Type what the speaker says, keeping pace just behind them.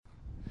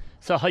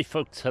So hi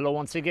folks, hello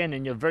once again,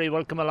 and you're very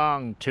welcome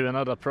along to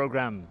another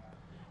programme,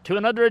 to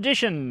another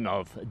edition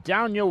of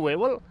Down Your Way.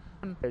 Well,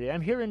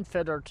 I'm here in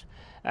Fethard,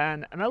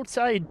 and I'm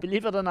outside,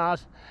 believe it or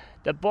not,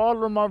 the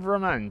Ballroom of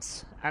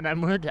Romance, and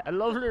I'm with a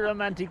lovely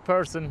romantic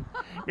person.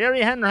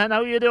 Mary Henry,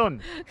 how are you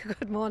doing?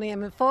 Good morning,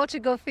 I'm in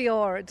Portugal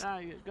Fjord.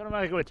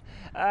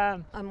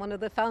 I'm one of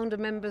the founder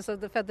members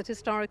of the Fethard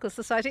Historical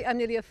Society. I'm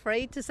nearly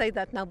afraid to say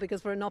that now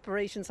because we're in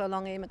operation so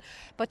long, Eamon.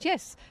 But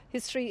yes,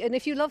 history, and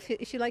if you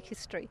like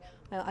history,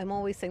 I'm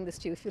always saying this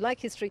to you, if you like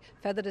history,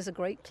 Fethard is a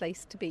great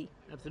place to be.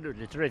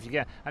 Absolutely, terrific,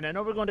 yeah. And I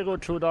know we're going to go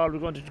through it all, we're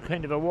going to do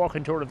kind of a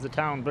walking tour of the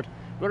town, but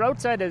we're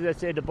outside, as I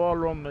say, the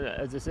Ballroom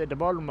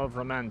of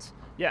Romance.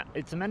 Yeah,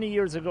 it's many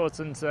years ago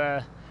since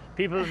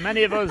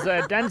many of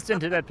us danced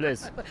into that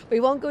place. We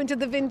won't go into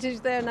the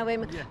vintage there now,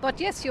 Eamon. Yeah. But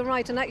yes, you're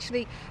right. And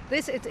actually,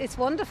 it's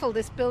wonderful.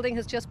 This building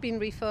has just been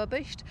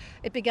refurbished.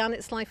 It began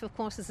its life, of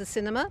course, as a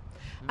cinema,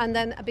 and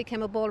then it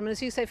became a ballroom. And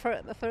as you say,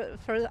 for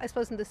I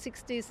suppose in the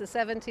 60s, the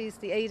 70s,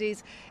 the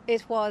 80s,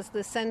 it was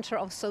the centre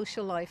of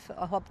social life,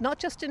 a hub, not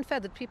just in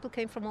Fethard. People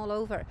came from all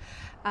over,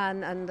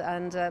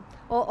 and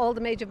all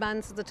the major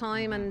bands at the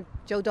time, and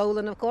Joe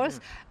Dolan, of course.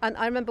 Yeah. And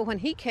I remember when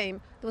he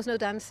came, there was no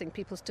dancing.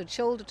 People stood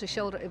shoulder to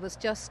shoulder. It was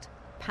just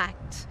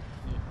packed.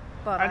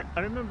 But I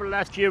remember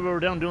last year we were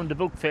down doing the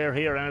book fair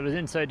here, and I was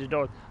inside the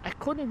door. I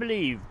couldn't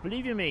believe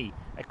you me,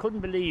 I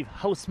couldn't believe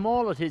how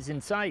small it is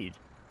inside.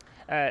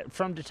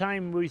 From the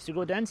time we used to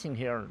go dancing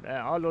here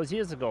all those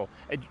years ago,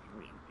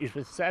 it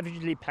was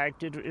savagely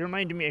packed. It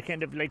reminded me of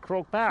kind of like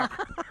Croke Park.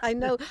 I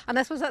know, and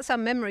I suppose that's our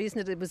memory, isn't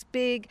it? It was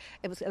big,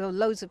 it was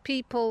loads of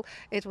people,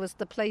 it was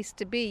the place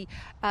to be.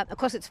 Of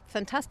course, it's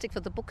fantastic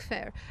for the book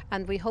fair,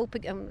 and we hope,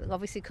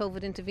 obviously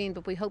COVID intervened,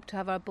 but we hope to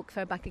have our book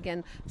fair back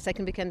again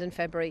second weekend in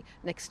February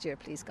next year,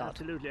 please God.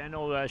 Absolutely. I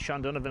know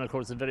Sean Donovan, of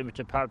course, is very much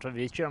a part of,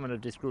 he's chairman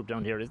of this group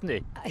down here, isn't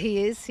he?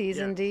 He is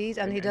indeed,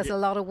 and he does a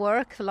lot of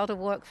work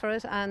for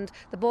it, and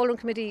the Ballroom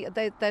Committee,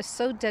 they're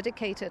so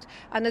dedicated,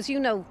 and as you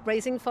know,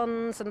 raising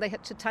funds, and they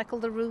had to tackle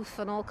the roof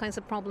and all kinds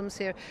of problems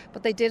here,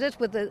 but they did it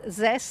with the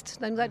zest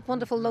and that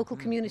wonderful local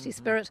community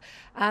spirit,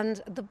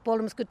 and the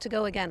ballroom's good to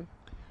go again.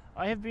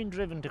 I have been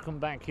driven to come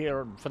back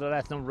here for the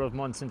last number of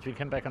months since we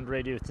came back on the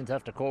radio since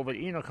after COVID.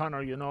 Ian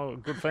O'Connor, you know, a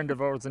good friend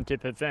of ours in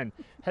Tip FM,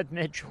 had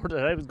made sure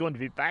that I was going to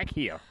be back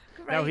here.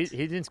 Great. Now he's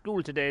in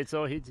school today,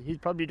 so he's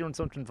probably doing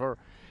something for...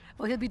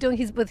 Well, he'll be doing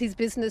with his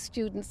business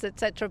students,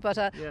 etc. But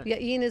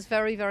Ian is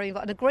very, very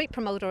involved, and a great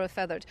promoter of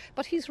Fethard.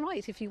 But he's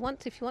right. If you want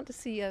to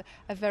see a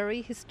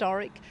very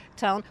historic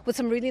town with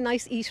some really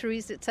nice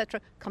eateries,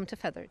 etc., come to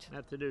Fethard.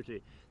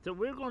 Absolutely. So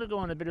we're going to go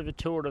on a bit of a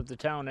tour of the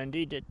town.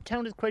 Indeed, the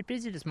town is quite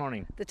busy this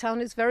morning. The town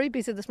is very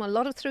busy this morning. A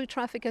lot of through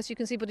traffic, as you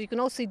can see, but you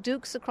can also see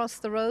Duke's across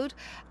the road.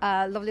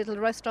 Lovely little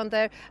restaurant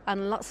there,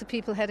 and lots of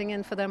people heading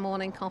in for their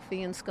morning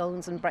coffee and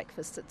scones and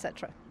breakfast,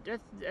 etc.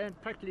 That's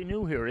practically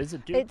new here, is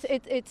it, Duke's?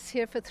 It's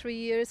here for 3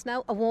 years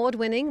now.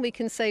 Award-winning, we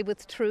can say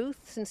with truth,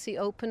 since he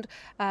opened.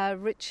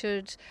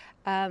 Richard...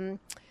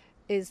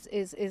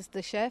 is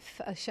the chef,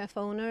 a chef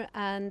owner,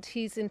 and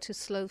he's into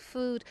slow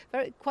food,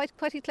 quite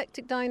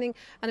eclectic dining.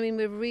 And I mean,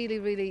 we're really,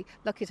 really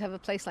lucky to have a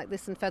place like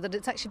this in Fethard.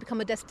 It's actually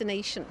become a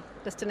destination.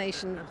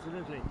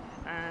 Absolutely.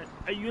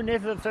 Are you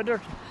native of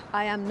Fethard?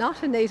 I am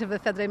not a native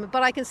of Fethard,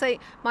 but I can say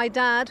my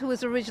dad, who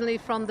was originally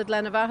from the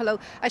Glen of Arhello,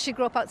 actually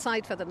grew up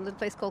outside Fethard in a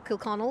place called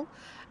Kilconnell,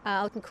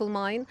 out in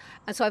Coolmine,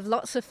 and so I have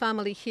lots of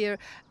family here,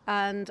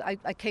 and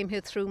I came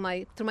here through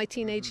my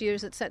teenage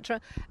years, etc.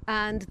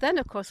 And then,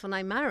 of course, when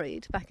I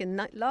married back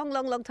in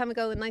long time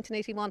ago in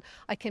 1981,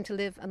 I came to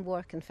live and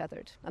work in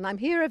Fethard, and I'm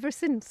here ever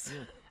since.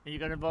 Yeah. And you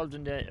got involved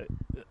in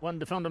one of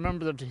the founder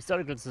members of the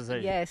Historical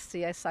Society. Yes.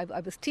 I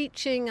was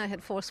teaching. I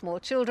had 4 small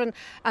children,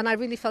 and I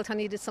really felt I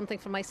needed something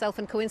for myself.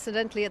 And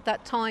coincidentally, at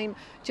that time,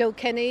 Joe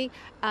Kenny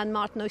and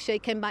Martin O'Shea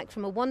came back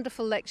from a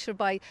wonderful lecture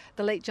by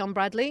the late John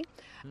Bradley,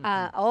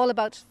 all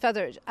about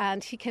Fethard.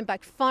 And he came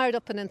back fired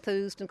up and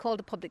enthused and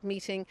called a public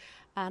meeting.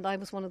 And I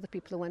was one of the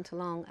people who went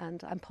along,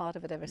 and I'm part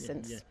of it ever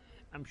since. Yeah.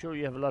 I'm sure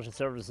you have a lot of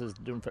services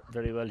doing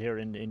very well here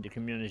in the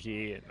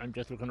community. I'm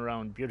just looking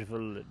around,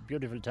 beautiful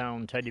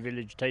town, tidy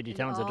village, tidy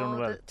towns are doing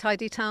well.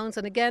 Tidy towns,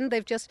 and again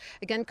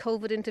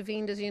COVID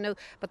intervened, as you know,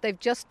 but they've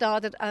just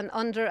started, and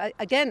under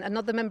again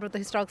another member of the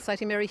Historical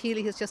Society, Mary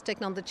Healy, has just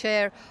taken on the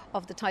chair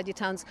of the tidy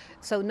towns.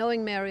 So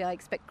knowing Mary, I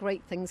expect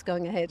great things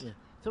going ahead. Yeah.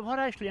 So what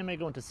actually am I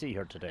going to see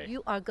here today?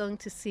 You are going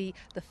to see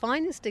the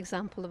finest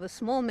example of a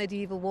small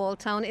medieval wall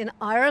town in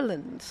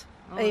Ireland.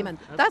 Eamon,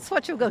 that's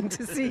what you're going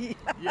to see.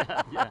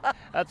 yeah,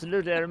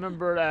 absolutely. I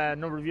remember a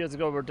number of years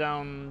ago we were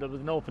down, there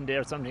was an open day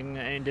or something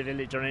in the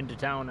village or in the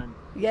town, and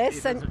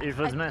yes, it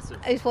was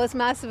massive. It was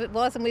massive,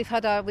 and we've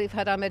had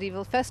our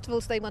medieval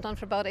festivals. They went on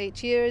for about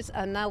 8 years,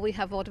 and now we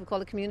have what we call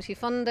a community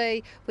fun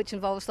day, which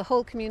involves the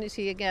whole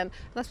community again.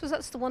 And I suppose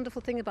that's the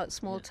wonderful thing about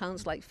small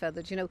towns like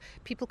Fethard, you know,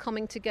 people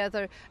coming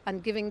together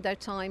and giving their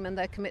time and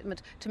their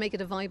commitment to make it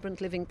a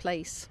vibrant living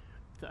place.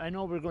 I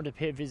know we're going to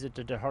pay a visit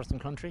to the Horse and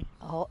Country.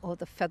 Oh,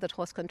 the Fethard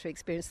Horse Country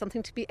experience.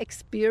 Something to be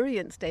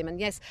experienced, Damon.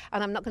 Yes,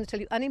 and I'm not going to tell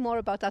you any more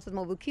about that at the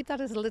moment. We'll keep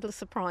that as a little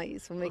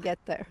surprise when we get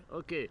there.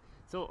 Okay.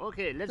 So,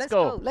 okay, let's Let's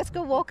go. Let's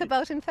go walk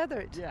about in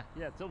Feathered. Yeah.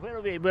 So where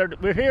are we?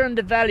 We're here in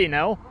the valley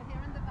now. We're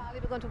here in the valley.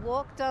 We're going to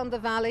walk down the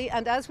valley,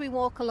 and as we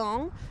walk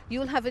along,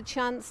 you'll have a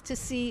chance to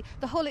see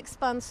the whole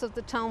expanse of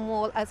the town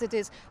wall as it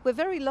is. We're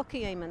very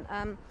lucky,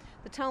 Eamon.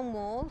 The town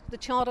wall, the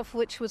charter of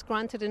which was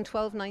granted in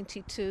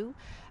 1292,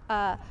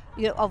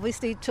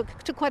 obviously took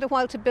quite a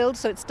while to build,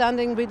 so it's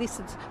standing really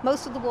since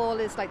most of the wall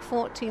is like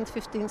 14th,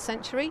 15th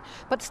century,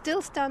 but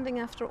still standing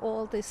after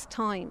all this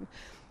time.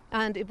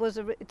 And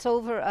it's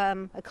over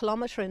a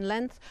kilometre in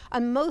length,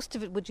 and most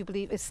of it, would you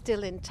believe, is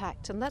still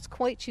intact, and that's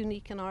quite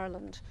unique in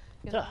Ireland.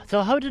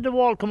 So how did the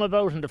wall come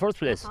about in the first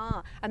place?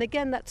 And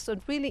again, that's a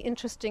really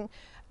interesting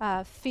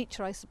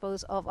feature, I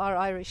suppose, of our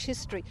Irish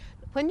history.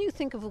 When you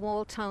think of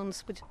wall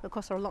towns, which of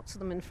course there are lots of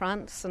them in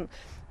France and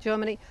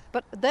Germany,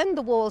 but then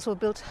the walls were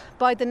built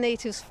by the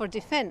natives for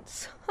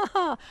defence.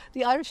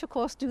 The Irish, of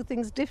course, do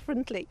things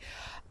differently.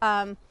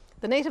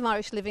 The native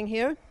Irish living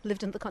here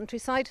lived in the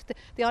countryside.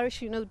 The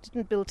Irish,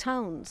 didn't build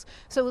towns.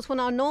 So it was when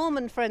our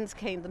Norman friends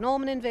came, the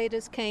Norman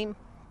invaders came,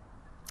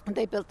 and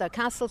they built their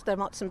castles, their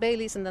mottes and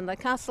baileys, and then their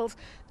castles,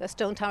 their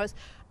stone towers,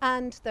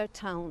 and their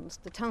towns.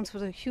 The towns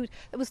were huge.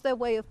 It was their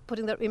way of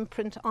putting their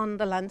imprint on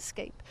the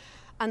landscape.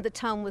 And the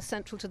town was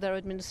central to their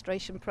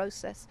administration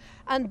process.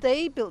 And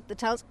they built the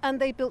towns,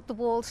 and they built the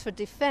walls for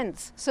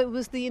defence. So it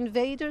was the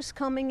invaders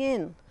coming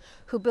in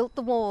who built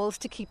the walls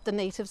to keep the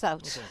natives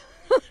out.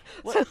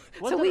 Okay.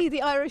 So we,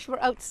 the Irish,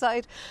 were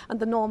outside and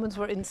the Normans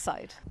were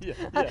inside. Yeah.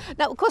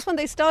 Now, of course, when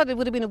they started, it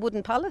would have been a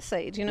wooden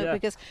palisade,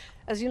 because,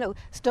 as you know,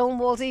 stone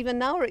walls even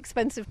now are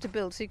expensive to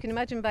build. So you can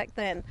imagine back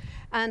then.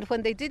 And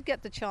when they did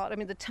get the charter,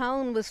 the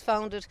town was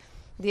founded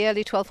the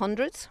early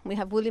 1200s. We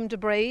have William de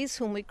Brays,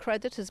 whom we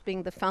credit as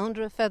being the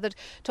founder of Feathered,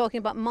 talking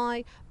about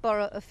my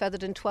borough of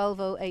Feathered in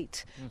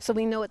 1208. So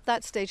we know at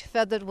that stage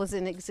Feathered was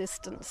in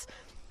existence.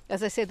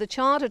 As I say, the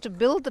charter to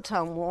build the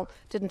town wall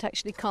didn't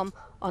actually come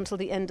until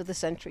the end of the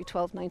century,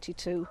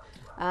 1292.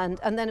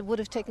 And then it would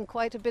have taken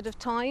quite a bit of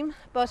time.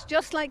 But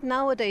just like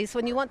nowadays,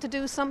 when you want to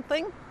do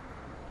something,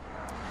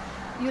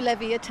 you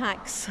levy a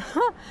tax.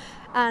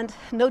 And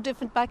no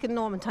different back in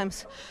Norman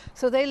times.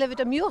 So they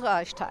levied a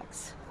murage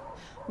tax.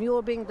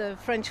 Mur being the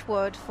French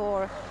word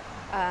for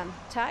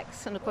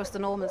tax, and of course the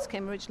Normans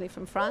came originally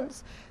from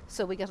France,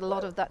 so we get a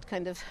lot of that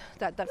kind of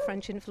that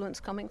French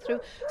influence coming through.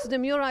 So the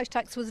murage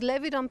tax was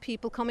levied on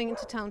people coming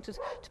into town to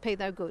pay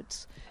their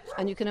goods.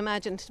 And you can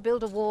imagine, to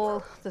build a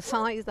wall the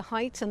size, the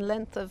height and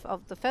length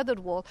of the Feathered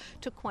wall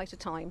took quite a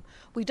time.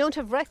 We don't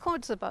have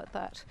records about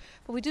that,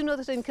 but we do know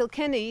that in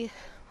Kilkenny,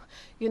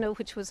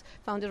 which was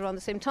founded around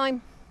the same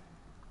time,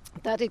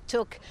 that it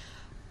took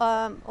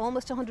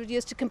almost 100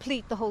 years to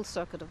complete the whole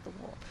circuit of the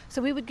wall.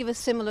 So we would give a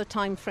similar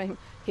time frame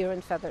here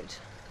in Feathered.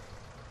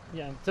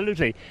 Yeah,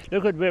 absolutely.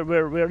 Look,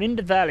 we're in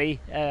the valley.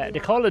 They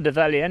call it the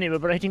valley anyway,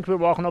 but I think we're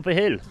walking up a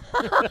hill.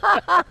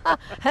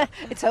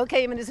 It's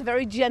okay, it's a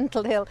very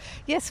gentle hill.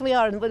 Yes, we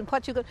are. And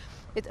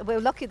we're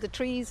lucky the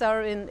trees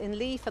are in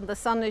leaf and the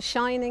sun is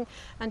shining,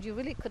 and you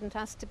really couldn't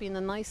ask to be in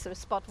a nicer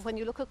spot. When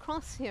you look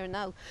across here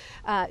now,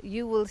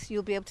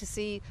 you'll be able to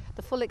see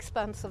the full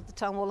expanse of the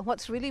town wall. And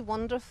what's really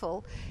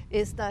wonderful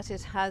is that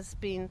it has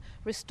been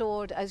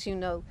restored, as you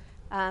know.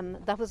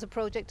 That was a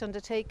project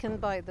undertaken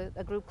by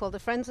a group called the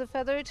Friends of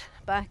Feathered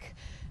back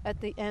at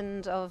the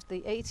end of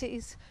the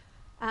 80s,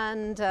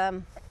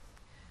 and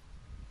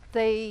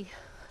they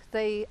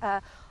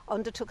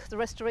undertook the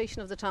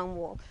restoration of the town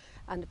wall.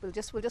 And we'll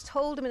just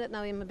hold a minute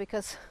now, Emma,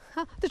 because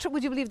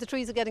would you believe the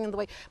trees are getting in the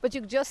way? But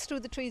just through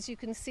the trees you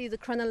can see the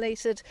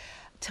crenellated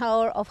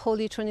tower of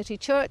Holy Trinity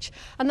Church,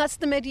 and that's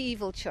the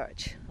medieval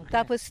church.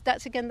 Okay.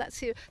 That's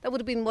here. That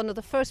would have been one of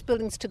the first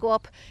buildings to go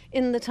up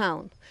in the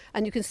town,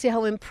 and you can see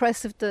how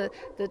impressive the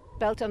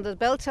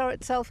bell tower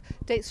itself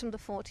dates from the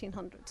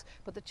 1400s.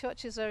 But the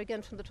churches are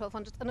again from the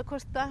 1200s, and of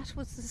course that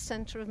was the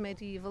centre of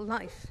medieval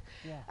life.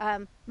 Yeah.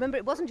 Remember,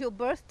 it wasn't your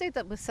birthday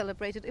that was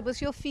celebrated; it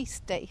was your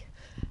feast day.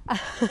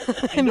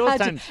 In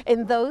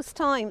those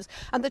times,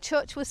 and the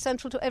church was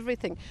central to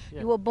everything.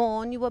 Yeah. You were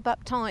born, you were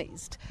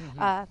baptized.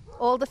 Mm-hmm.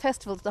 All the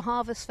festivals, the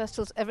harvest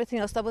festivals, everything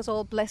else, that was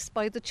all blessed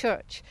by the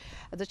church.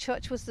 The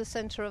church was the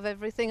center of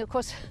everything. Of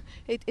course,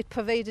 it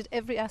pervaded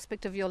every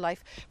aspect of your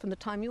life from the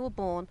time you were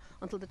born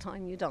until the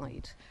time you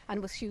died,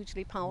 and was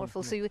hugely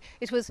powerful. Mm-hmm. So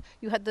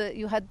you had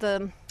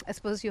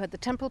the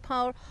temple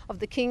power of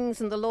the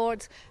kings and the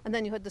lords, and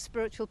then you had the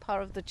spiritual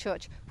power of the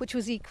church, which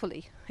was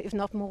equally, if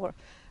not more,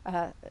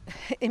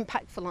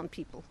 impactful on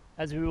people.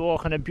 As we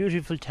walk on a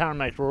beautiful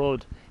tarmac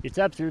road, it's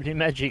absolutely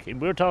magic. And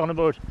we're talking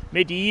about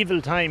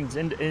medieval times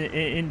in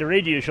the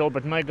radio show,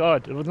 but my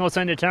God, there was no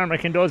sign of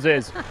tarmac in those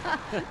days.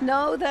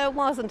 No, there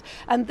wasn't.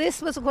 And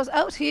this was, of course,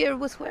 out here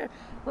was where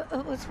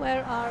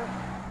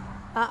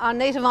our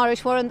native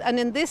Irish were, and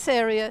in this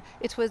area,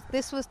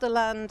 this was the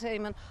land,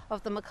 Eamon,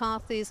 of the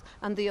McCarthys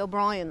and the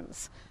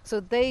O'Briens. So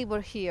they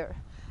were here,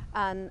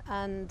 and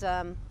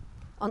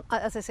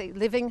as I say,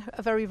 living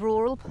a very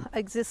rural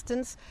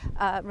existence.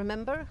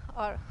 Remember,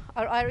 our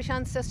Irish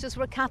ancestors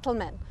were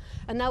cattlemen.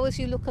 And now as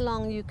you look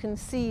along, you can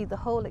see the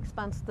whole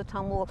expanse of the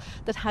town wall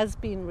that has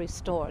been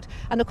restored.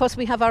 And of course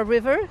we have our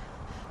river,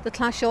 the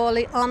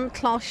Clashawley on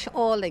Closh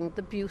Alling,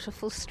 the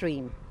beautiful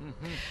stream.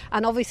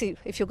 And obviously,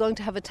 if you're going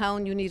to have a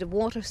town, you need a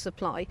water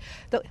supply.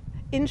 Though,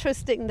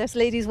 interesting, there's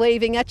ladies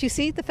waving at you.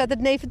 See, the feathered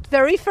knave,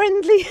 very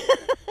friendly.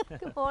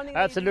 Good morning.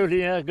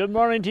 Absolutely, yeah. Good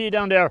morning to you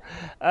down there.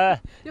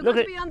 You're going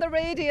to be on the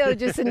radio,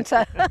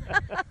 Jacinta.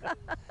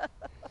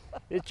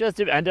 It's just,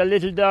 and a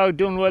little dog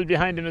doing well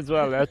behind him as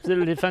well.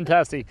 Absolutely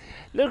fantastic.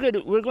 Look at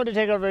it, we're going to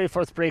take our very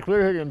first break.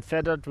 We're here in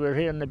Fethard. We're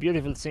here in a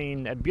beautiful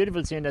scene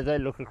as I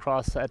look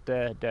across at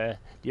the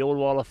old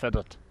wall of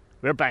Fethard.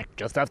 We're back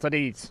just after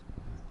these.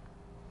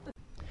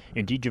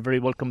 Indeed, you're very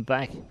welcome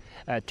back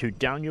to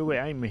Down Your Way.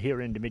 I'm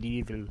here in the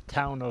medieval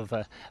town of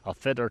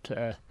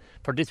Fethard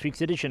for this week's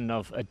edition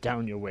of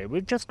Down Your Way.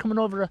 We're just coming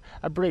over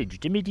a bridge,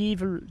 the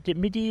Millennium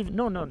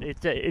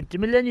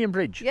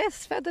Bridge.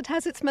 Yes, Fethard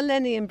has its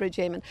Millennium Bridge,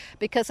 Eamon,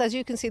 because as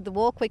you can see, the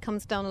walkway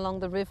comes down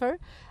along the river,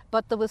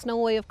 but there was no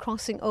way of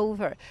crossing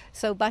over.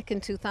 So back in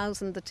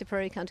 2000, the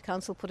Tipperary County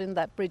Council put in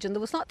that bridge, and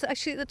there was not,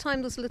 actually at the time,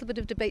 there was a little bit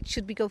of debate,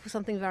 should we go for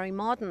something very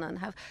modern and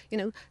have,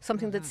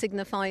 something that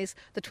signifies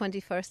the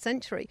 21st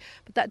century?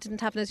 But that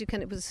didn't happen. As you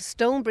can, it was a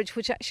stone bridge,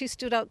 which actually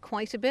stood out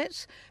quite a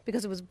bit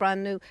because it was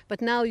brand new.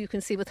 But now you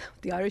can see with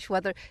the Irish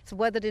weather, it's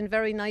weathered in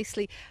very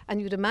nicely, and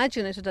you'd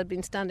imagine it had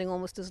been standing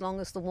almost as long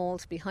as the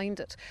walls behind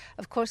it.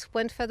 Of course,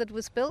 when Fethard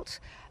was built,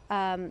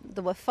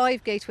 there were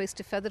 5 gateways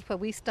to Fethard. Where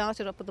we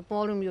started up at the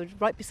ballroom, you were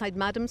right beside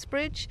Madam's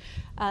Bridge,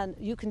 and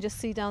you can just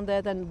see down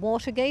there then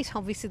Watergate,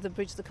 obviously the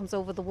bridge that comes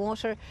over the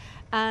water,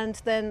 and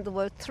then there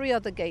were 3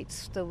 other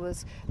gates.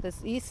 There's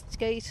East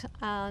Gate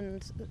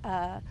and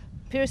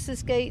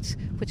Pierce's Gate,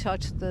 which are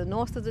to the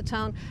north of the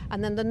town,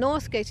 and then the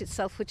North Gate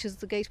itself, which is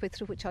the gateway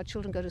through which our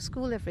children go to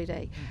school every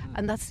day,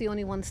 and that's the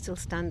only one still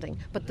standing.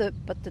 But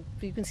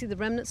you can see the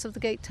remnants of the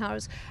gate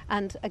towers,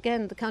 and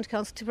again, the County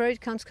Council, Tipperary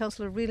County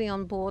Council, are really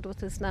on board with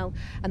this now,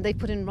 and they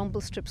put in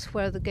rumble strips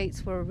where the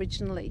gates were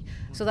originally.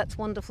 So that's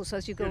wonderful. So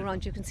as you go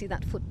around, you can see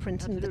that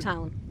footprint in the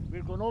town.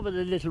 We're going over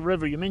the little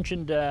river. You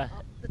mentioned the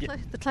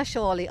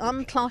Clashawley,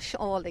 on Closh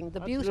Alling,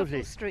 the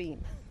beautiful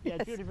stream. Yeah,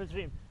 yes. Beautiful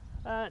stream.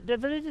 There's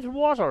very little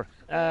water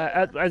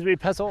as we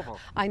pass over.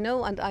 I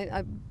know, and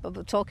I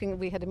talking.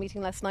 We had a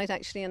meeting last night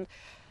actually, and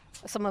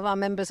some of our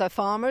members are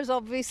farmers,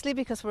 obviously,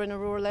 because we're in a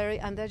rural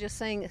area, and they're just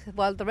saying,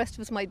 while the rest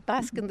of us might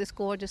bask in this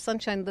gorgeous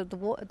sunshine,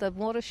 the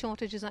water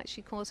shortage is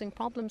actually causing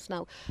problems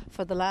now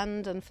for the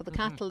land and for the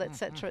cattle,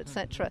 etc.,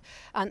 etc.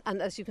 And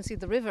as you can see,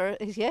 the river,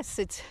 yes,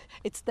 it's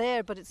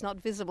there, but it's not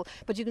visible.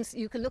 But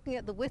you can looking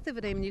at the width of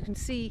it, and you can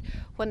see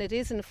when it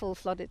is in full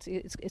flood,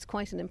 it's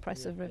quite an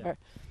impressive river.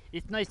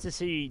 It's nice to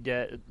see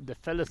the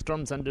fellas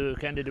drums and the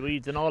kind of the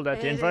weeds and all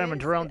that, the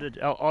environment around it,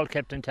 all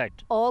kept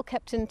intact. All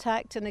kept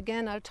intact, and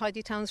again, our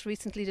Tidy Towns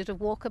recently did a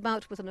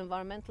walkabout with an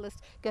environmentalist,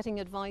 getting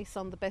advice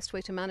on the best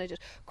way to manage it.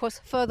 Of course,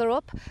 further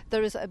up,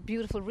 there is a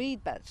beautiful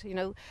reed bed,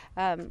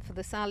 for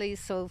the Sallies,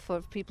 so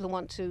for people who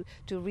want to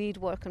do reed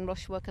work and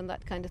rush work and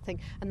that kind of thing.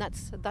 And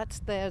that's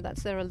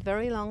there a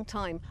very long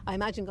time. I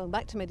imagine going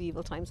back to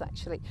medieval times,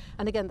 actually.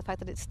 And again, the fact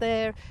that it's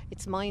there,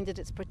 it's minded,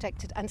 it's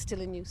protected, and still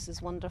in use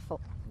is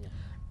wonderful. Yeah.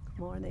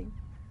 Morning.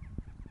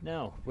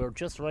 Now, we're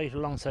just right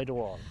alongside the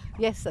wall.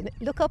 Yes, and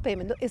look up,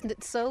 Eamon. Look, isn't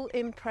it so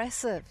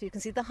impressive? You can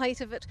see the height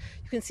of it.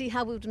 You can see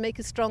how we would make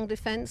a strong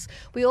defence.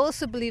 We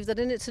also believe that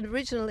in its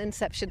original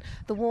inception,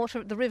 the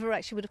river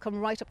actually would have come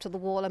right up to the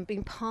wall and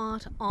been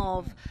part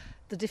of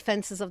the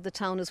defences of the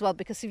town as well.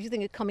 Because if you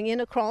think of coming in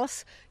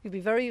across, you'd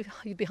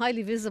be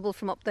highly visible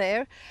from up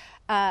there.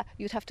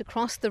 You'd have to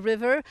cross the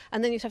river,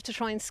 and then you'd have to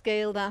try and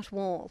scale that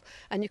wall.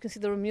 And you can see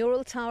there are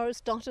mural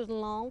towers dotted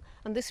along,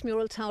 and this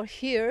mural tower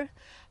here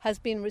has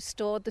been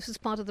restored. This is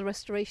part of the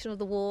restoration of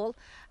the wall,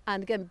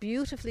 and again,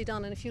 beautifully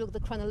done. And if you look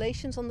at the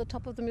crenellations on the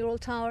top of the mural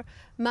tower,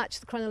 match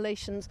the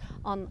crenellations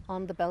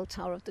on the bell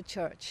tower of the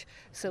church.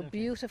 So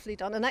beautifully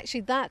done. And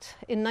actually that,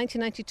 in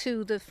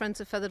 1992, the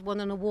Friends of Fethard won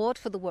an award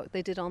for the work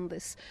they did on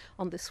this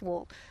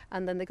wall.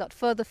 And then they got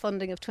further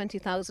funding of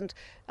 20,000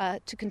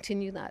 to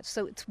continue that.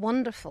 So it's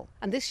wonderful.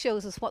 And this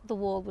shows us what the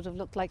wall would have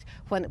looked like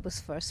when it was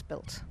first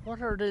built.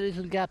 What are the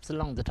little gaps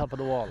along the top of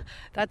the wall?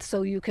 That's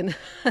so you can,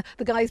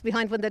 the guys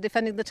behind, when they're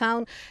defending the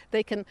town,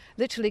 they can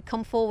literally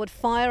come forward,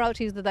 fire out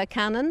either their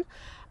cannon,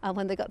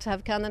 when they got to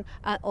have cannon,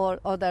 or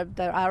their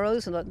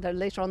arrows, and they're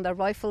later on their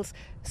rifles.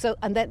 So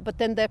but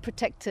then they're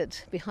protected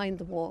behind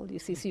the wall. You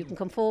see, so you can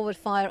come forward,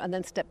 fire, and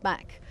then step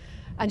back.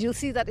 And you'll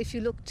see that if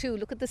you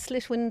look at the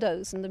slit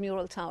windows in the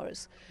mural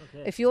towers.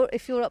 Okay.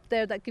 If you're up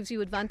there, that gives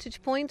you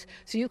advantage point,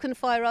 so you can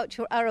fire out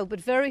your arrow,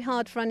 but very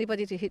hard for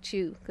anybody to hit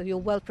you because you're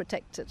well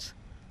protected.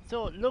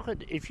 So look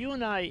if you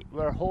and I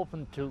were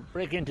hoping to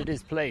break into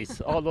this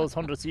place all those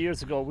hundreds of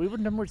years ago, we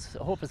wouldn't have much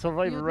hope of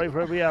survival right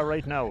where we are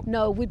right now.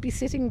 No, we'd be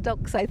sitting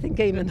ducks, I think,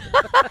 Eamon.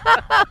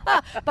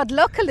 But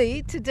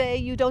luckily today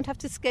you don't have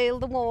to scale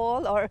the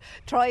wall or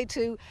try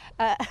to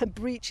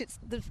breach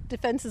the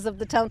defences of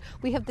the town.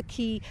 We have the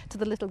key to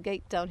the little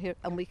gate down here,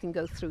 and we can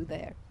go through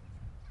there.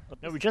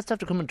 Now we just have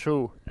to come in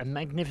through a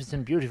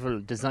magnificent, beautiful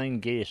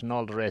design gate and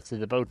all the rest.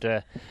 It's about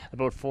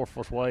 4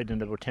 foot wide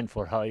and about 10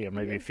 foot high, or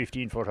maybe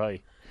 15 foot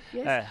high.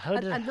 Yes, How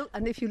did and look,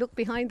 and if you look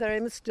behind there,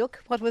 Amos,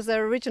 look, what was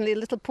there originally? A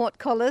little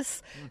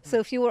portcullis. So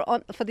if you were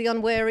on, for the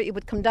unwary, it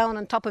would come down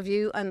on top of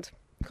you and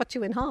cut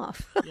you in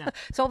half. Yeah.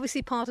 So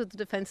obviously part of the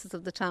defences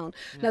of the town.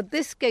 Now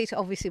this gate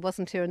obviously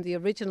wasn't here in the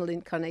original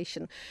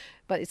incarnation,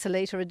 but it's a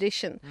later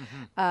addition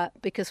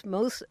because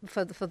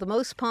for the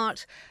most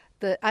part,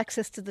 the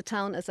access to the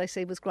town, as I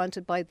say, was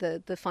granted by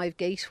the 5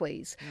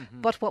 gateways.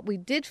 But what we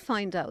did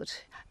find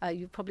out,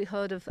 you've probably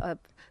heard of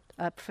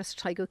Professor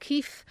Tig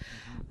O'Keefe.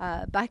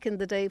 Back in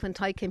the day when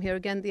Tig came here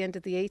again, the end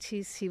of the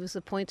 80s, he was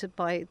appointed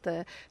by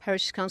the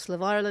Heritage Council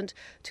of Ireland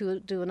to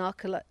do an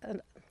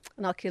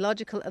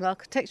archaeological and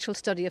architectural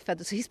study of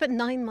feathers. So he spent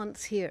 9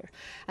 months here,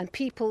 and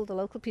the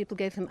local people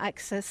gave him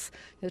access,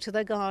 to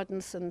their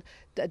gardens, and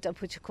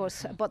which of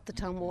course abut the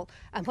town wall.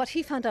 And what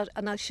he found out,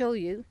 and I'll show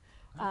you,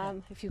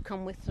 if you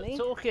come with me.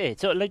 So okay,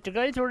 so like the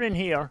guys who were in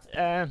here,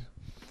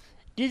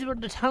 these were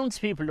the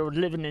townspeople who were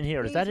living in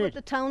here. Is that These were it?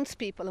 the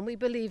townspeople, and we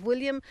believe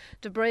William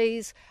de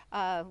Brays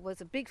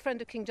was a big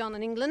friend of King John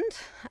in England,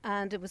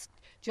 and it was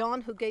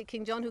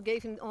King John who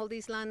gave him all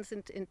these lands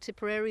in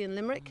Tipperary and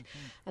Limerick,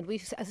 and we,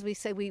 as we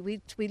say,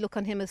 we look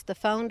on him as the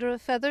founder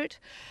of Feathered,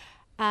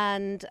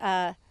 and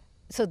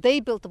so they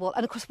built the wall.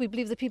 And of course we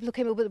believe the people who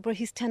came over were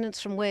his tenants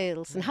from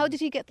Wales. And how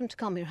did he get them to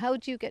come here? How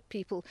do you get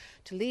people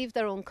to leave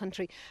their own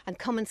country and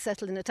come and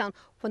settle in a town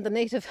when the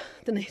native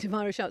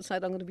Irish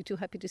outside, I'm going to be too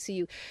happy to see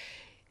you,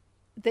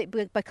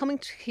 by coming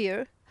to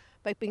here,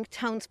 by being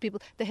townspeople,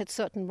 they had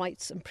certain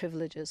rights and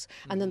privileges.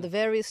 And then the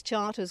various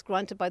charters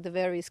granted by the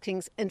various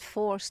kings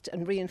enforced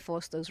and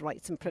reinforced those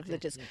rights and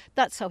privileges. Okay, yeah.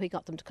 That's how he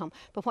got them to come.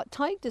 But what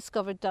Tig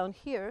discovered down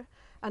here,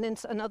 and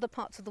in other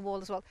parts of the wall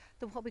as well,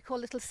 what we call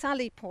little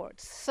sally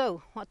ports.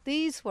 So what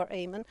these were,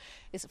 Eamon,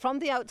 is from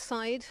the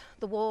outside,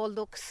 the wall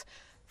looks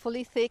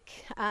fully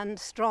thick and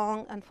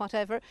strong and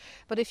whatever.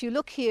 But if you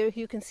look here,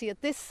 you can see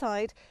at this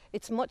side,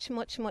 it's much,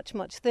 much, much,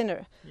 much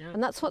thinner. Yeah.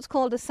 And that's what's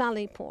called a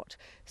sally port.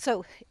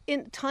 So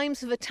in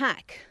times of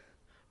attack,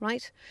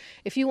 right,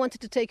 if you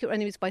wanted to take your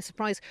enemies by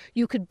surprise,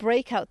 you could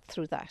break out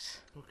through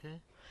that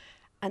Okay.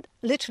 and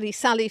literally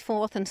sally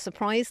forth and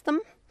surprise them.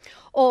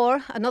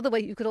 Or another way,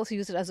 you could also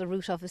use it as a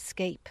route of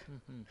escape.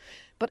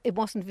 But it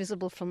wasn't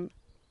visible from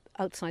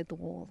outside the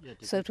wall. Yeah,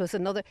 So it was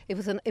a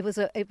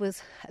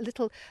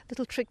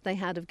little trick they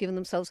had of giving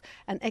themselves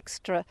an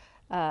extra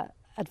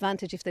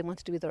advantage if they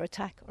wanted to either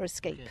attack or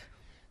escape. Okay.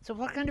 So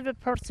what kind of a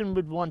person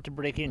would want to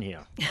break in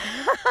here?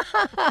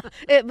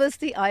 It was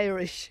the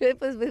Irish.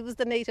 It was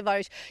the native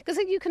Irish. Because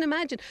you can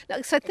imagine.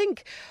 Now, so I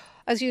think,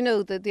 as you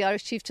know, the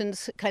Irish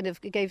chieftains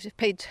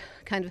paid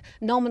kind of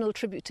nominal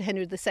tribute to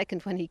Henry II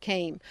when he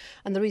came.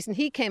 And the reason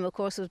he came, of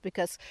course, was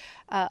because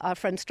our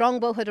friend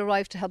Strongbow had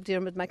arrived to help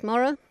Diarmaid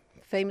MacMurrough,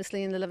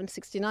 famously in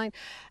 1169.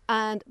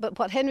 But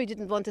what Henry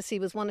didn't want to see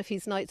was one of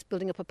his knights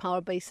building up a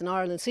power base in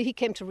Ireland. So he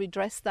came to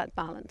redress that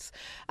balance.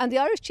 And the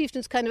Irish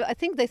chieftains I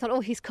think they thought,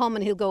 oh, he's come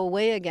and he'll go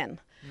away again.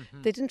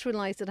 They didn't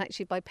realise that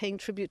actually by paying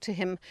tribute to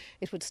him,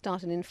 it would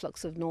start an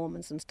influx of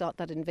Normans and start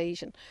that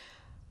invasion,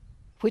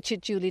 which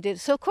it duly did.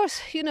 So, of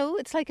course,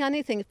 it's like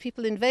anything. If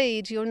people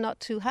invade, you're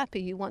not too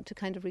happy. You want to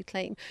kind of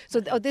reclaim.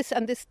 So this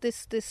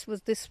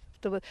was.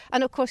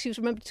 And of course, you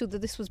remember too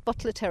that this was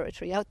Butler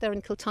territory out there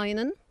in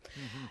Kiltynan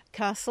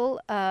Castle.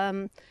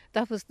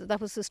 That was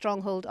the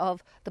stronghold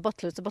of the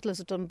Butlers. The Butlers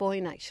of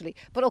Dunboyne, actually,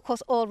 but of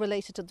course, all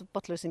related to the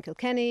Butlers in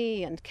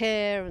Kilkenny and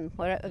Cahir and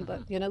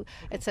wherever,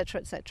 etc.,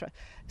 etc.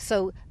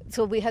 So that's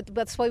why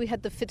we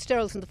had the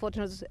Fitzgeralds and the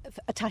 1400s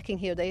attacking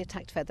here. They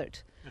attacked Feathered.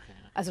 Okay.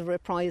 As a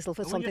reprisal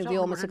for something they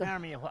almost got.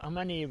 Army, how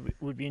many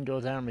would be in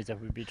those armies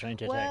that would be trying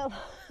to attack?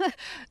 Well,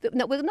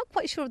 no, we're not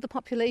quite sure of the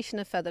population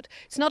of Feathered.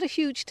 It's not a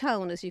huge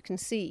town, as you can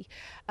see,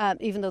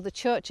 even though the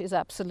church is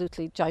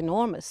absolutely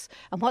ginormous.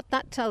 And what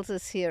that tells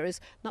us here is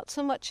not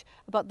so much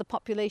about the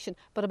population,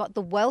 but about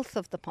the wealth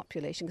of the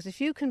population. Because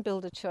if you can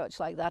build a church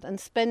like that and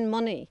spend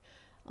money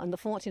on the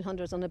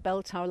 1400s on a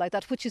bell tower like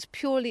that, which is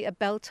purely a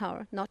bell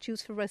tower, not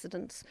used for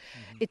residence,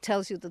 it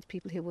tells you that the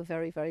people here were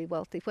very, very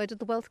wealthy. Where did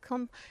the wealth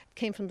come? It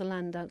came from the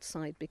land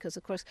outside, because,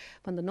 of course,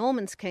 when the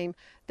Normans came,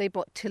 they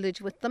brought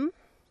tillage with them.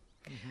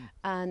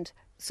 And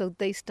so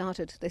they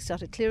started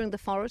clearing the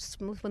forests.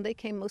 When they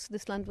came, most of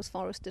this land was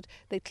forested.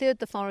 They cleared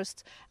the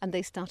forests and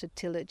they started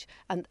tillage.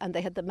 And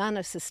they had the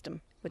manor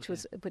system,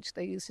 which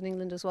they used in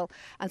England as well.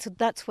 And so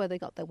that's where they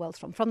got their wealth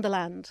from the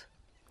land.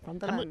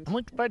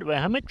 By the way,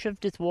 how much of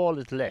this wall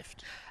is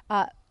left?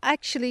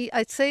 Actually,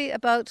 I'd say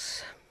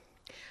about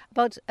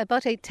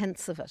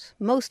 8/10 of it.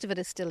 Most of it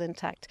is still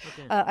intact.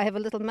 Okay. I have a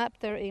little map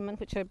there, Eamon,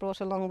 which I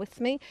brought along with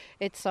me.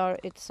 It's our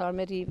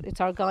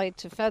guide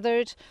to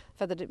Feathered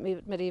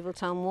medieval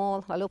town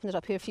wall. I'll open it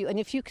up here for you, and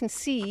if you can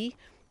see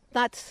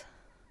that.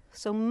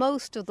 So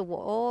most of the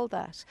wall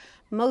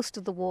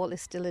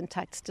is still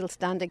intact, still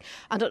standing.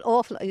 And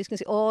you can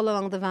see all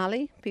along the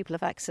valley, people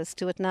have access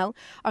to it now.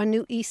 Our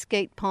new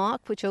Eastgate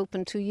Park, which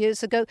opened 2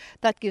 years ago,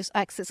 that gives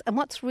access. And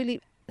what's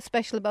really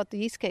special about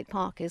the Eastgate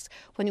Park is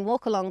when you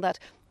walk along that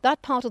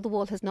part of the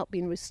wall has not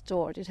been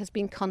restored. It has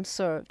been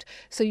conserved.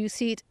 So you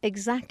see it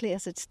exactly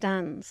as it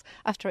stands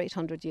after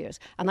 800 years.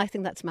 And I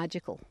think that's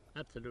magical.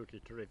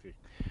 Absolutely terrific.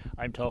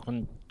 I'm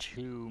talking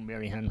to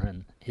Mary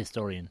Hanrahan,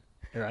 historian.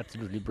 You're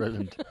absolutely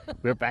brilliant.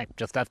 We're back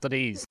just after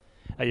these.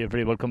 You're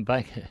very welcome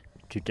back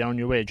to Down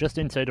Your Way, just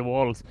inside the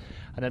walls.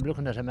 And I'm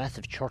looking at a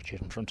massive church here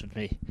in front of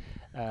me.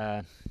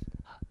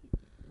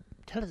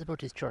 Tell us about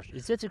this church.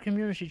 Is this a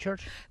community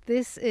church?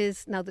 This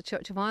is now the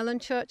Church of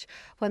Ireland Church.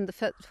 When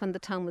the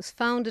town was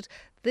founded,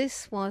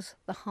 this was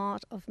the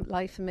heart of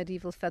life in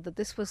medieval Feather.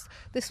 This was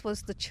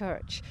the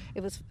church.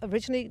 It was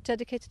originally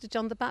dedicated to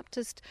John the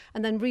Baptist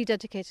and then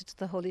rededicated to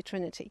the Holy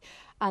Trinity.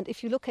 And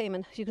if you look,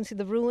 Eamon, you can see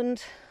the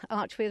ruined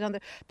archway down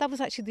there. That was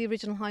actually the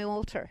original high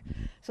altar.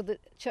 So the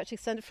church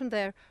extended from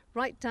there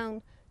right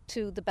down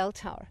to the bell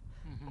tower.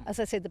 As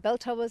I say, the bell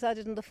tower was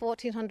added in the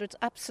 1400s,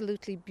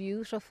 absolutely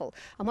beautiful.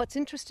 And what's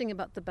interesting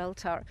about the bell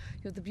tower,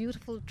 you have the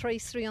beautiful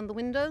tracery on the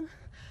window.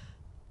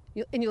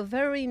 In your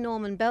very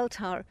Norman bell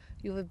tower,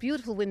 you have a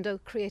beautiful window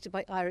created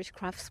by Irish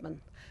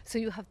craftsmen. So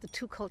you have the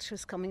two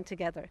cultures coming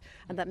together,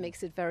 and that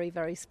makes it very,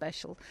 very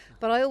special.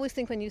 But I always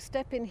think when you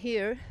step in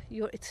here,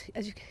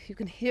 as you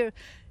can hear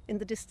in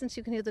the distance,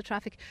 you can hear the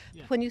traffic.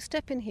 Yeah. When you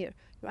step in here,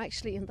 you're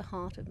actually in the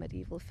heart of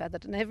medieval Feather,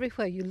 and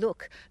everywhere you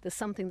look, there's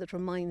something that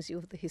reminds you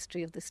of the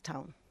history of this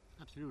town.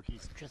 Absolutely,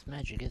 it's just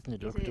magic, isn't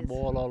it? Look at the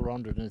wall all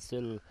around it, and it's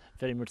still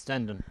very much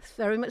standing. It's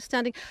very much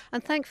standing,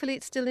 and thankfully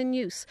it's still in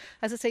use.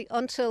 As I say,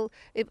 until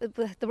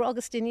there were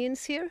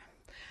Augustinians here,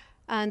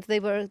 and they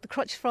were the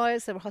Crutch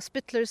Friars, they were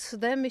Hospitallers, so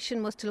their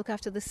mission was to look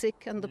after the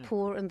sick and the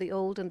poor and the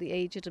old and the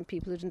aged and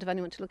people who didn't have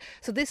anyone to look.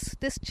 So this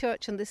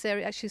church and this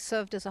area actually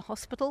served as a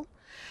hospital,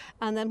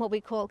 and then what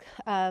we call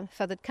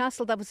Feathered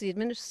Castle, that was the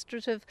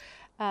administrative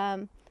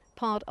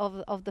part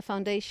of the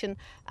foundation,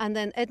 and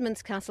then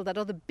Edmund's Castle, that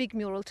other big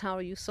mural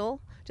tower you saw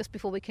just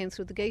before we came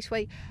through the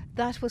gateway,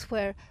 that was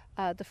where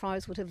the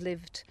friars would have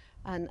lived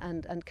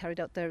and carried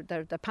out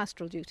their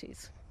pastoral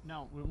duties.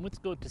 Now, it's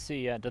good to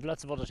see, there's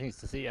lots of other things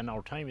to see, and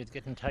our time is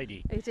getting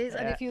tidy. It is,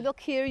 and if you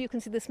look here, you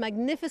can see this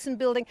magnificent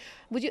building.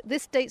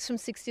 This dates from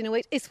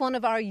 1608. It's one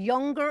of our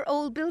younger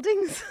old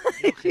buildings,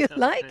 if you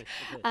like,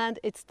 okay. And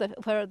it's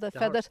where the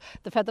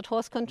feathered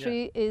horse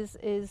country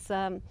is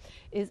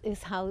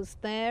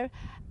housed there.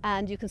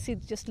 And you can see,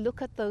 just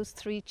look at those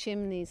three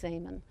chimneys,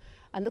 Eamon.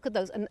 And look at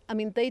those. And I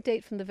mean, they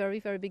date from the very,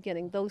 very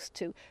beginning, those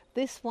two.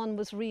 This one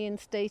was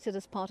reinstated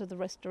as part of the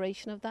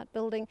restoration of that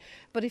building.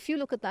 But if you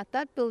look at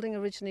that building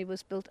originally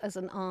was built as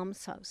an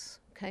almshouse,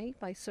 okay,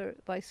 by Sir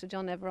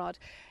John Everard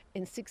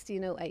in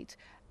 1608.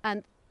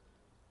 And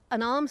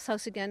an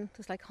almshouse, again,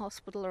 is like a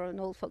hospital or an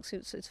old folks'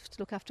 home, so it's to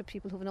look after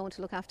people who have no one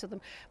to look after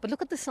them. But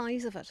look at the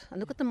size of it and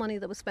look at the money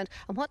that was spent.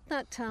 And what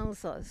that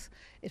tells us,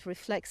 it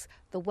reflects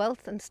the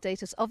wealth and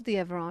status of the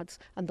Everards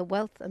and the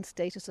wealth and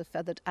status of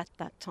Feathered at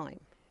that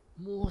time.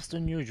 Most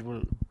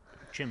unusual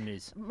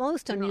chimneys.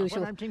 Most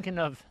unusual. What I'm thinking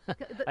of,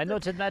 I know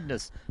it's a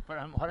madness, but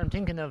what I'm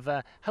thinking of,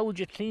 how would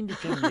you clean the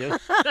chimney?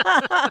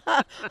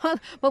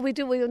 Well, we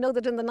know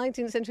that in the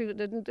 19th century,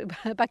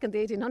 back in the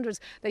 1800s,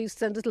 they used to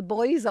send little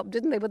boys up,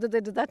 didn't they? Whether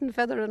they did that in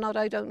Feather or not,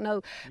 I don't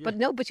know.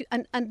 Yeah. But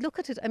and look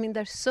at it. I mean,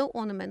 they're so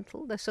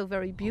ornamental. They're so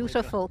very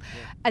beautiful,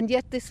 and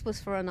yet this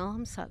was for an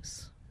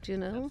almshouse. Do you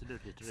know?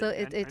 Absolutely. So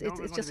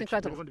it's just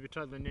incredible. We're going to be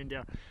travelling in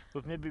there,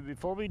 but maybe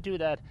before we do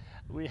that,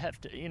 we have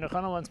to.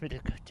 Conor wants me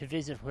to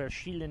visit where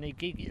Sheila Ní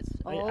Gig is.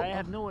 I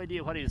have no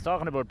idea what he was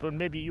talking about, but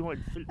maybe you want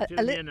to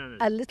fill me in on it.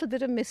 A little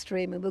bit of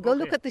mystery, and we'll go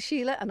look at the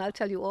Sheila, and I'll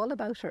tell you all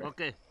about her.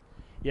 Okay.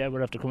 Yeah,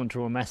 we'll have to come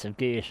through a massive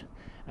gate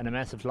and a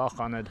massive lock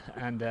on it,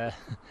 and I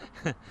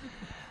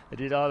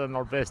did all in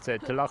our best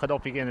to lock it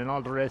up again and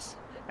all the rest.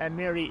 And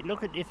Mary,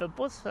 look at, if a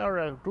bus or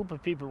a group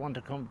of people want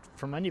to come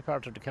from any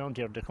part of the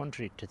county or the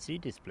country to see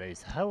this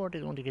place, how are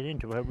they going to get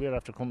into where we're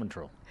after coming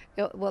through?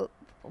 Well,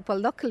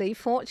 luckily,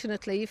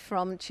 fortunately,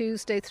 from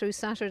Tuesday through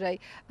Saturday,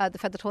 the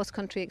Feathered Horse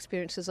Country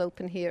Experience is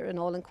open here, and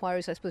all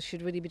inquiries, I suppose,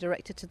 should really be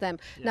directed to them.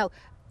 Yeah. Now,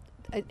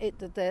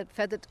 the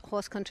Feathered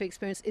Horse Country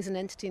Experience is an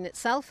entity in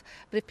itself,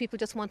 but if people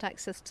just want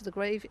access to the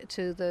grave,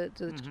 to the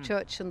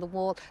church and the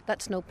wall,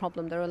 that's no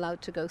problem. They're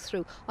allowed to go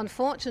through.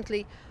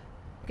 Unfortunately,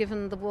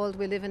 given the world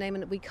we live in,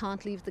 Eamon, we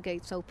can't leave the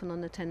gates open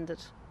unattended.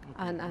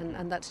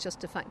 And that's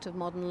just a fact of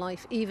modern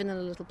life, even in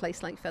a little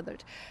place like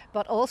Feathered.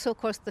 But also, of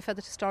course, the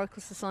Feathered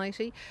Historical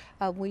Society,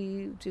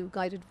 we do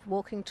guided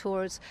walking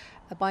tours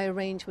by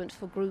arrangement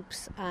for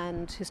groups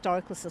and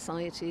historical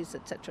societies,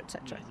 etc.,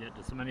 etc. Yeah,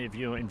 there's so many of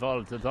you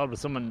involved. There's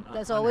always someone.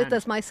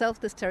 There's myself,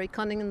 there's Terry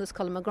Cunningham, there's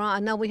Colin McGrath,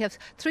 and now we have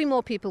three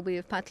more people. We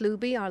have Pat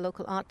Luby, our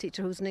local art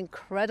teacher, who's an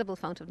incredible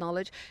fount of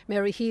knowledge.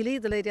 Mary Healy,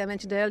 the lady I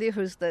mentioned earlier,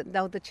 who's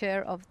now the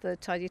chair of the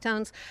Tidy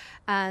Towns,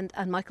 and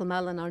Michael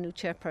Mallon, our new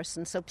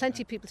chairperson. So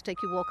plenty of people to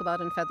take you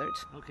walkabout in Feathered.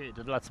 Okay,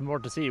 there's lots more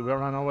to see. We're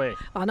on our way.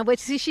 On our way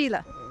to see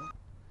Sheila.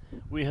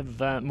 We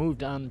have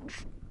moved on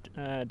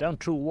down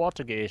through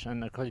Watergate,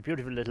 and quite a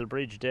beautiful little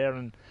bridge there,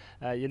 and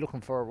you're looking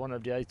for one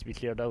of the ice to be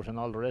cleared out and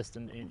all the rest.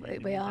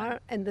 We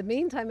are. In the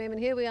meantime, Eamon,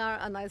 here we are,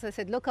 and as I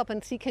said, look up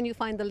and see, can you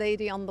find the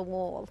lady on the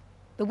wall?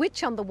 the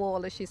witch on the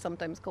wall, as she's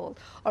sometimes called,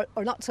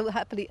 or not so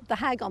happily, the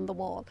hag on the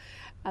wall.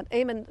 And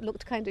Eamon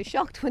looked kind of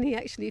shocked when he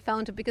actually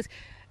found her, because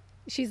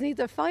she's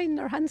neither fine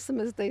nor handsome,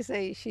 as they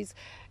say.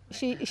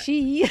 The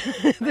she. I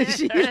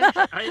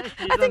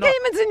think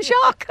Eamon's in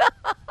shock.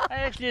 I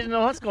actually didn't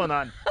know what's going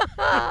on.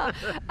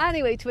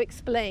 Anyway, to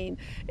explain,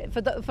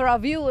 for our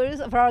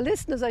viewers, for our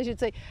listeners, I should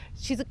say,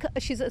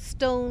 she's a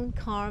stone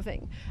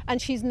carving,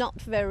 and she's not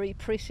very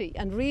pretty.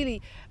 And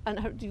really,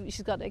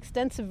 she's got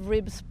extensive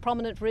ribs,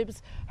 prominent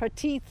ribs. Her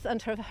teeth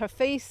and her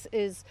face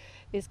is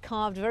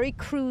carved very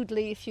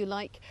crudely, if you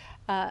like,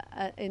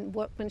 in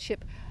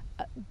workmanship.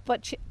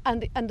 But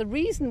the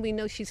reason we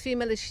know she's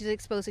female is she's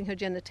exposing her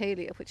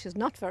genitalia, which is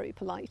not very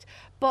polite.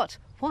 But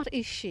what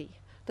is she?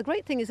 The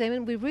great thing is,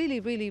 Eamon, we really,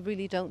 really,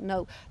 really don't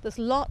know. There's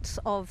lots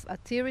of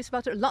theories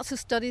about her, lots of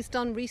studies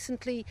done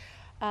recently.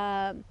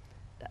 2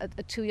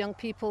 young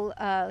people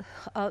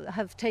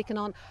have taken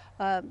on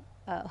a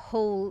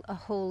whole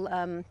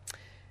what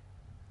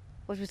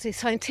would we say,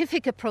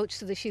 scientific approach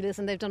to the Sheilas,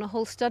 and they've done a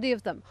whole study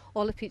of them,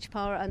 Orla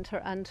Peach-Power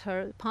and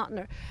her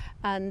partner,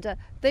 and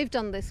they've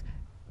done this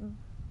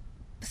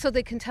so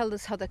they can tell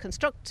us how they're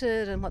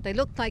constructed and what they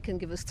look like and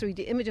give us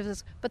 3D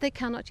images, but they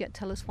cannot yet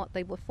tell us what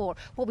they were for.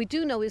 What we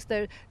do know is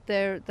they're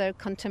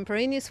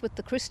contemporaneous with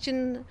the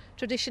Christian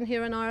tradition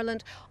here in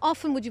Ireland,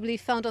 often, would you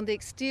believe, found on the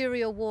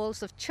exterior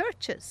walls of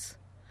churches.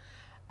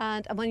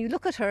 And when you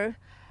look at her,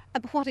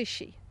 what is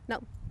she?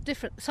 Now,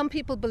 different. Some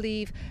people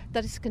believe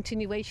that it's a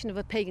continuation of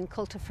a pagan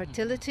cult of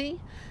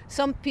fertility.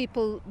 Some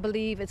people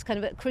believe it's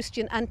kind of a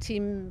Christian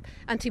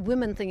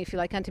anti-women thing, if you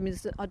like,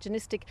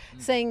 anti-misogynistic,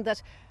 saying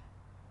that,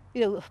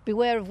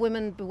 beware of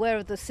women, beware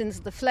of the sins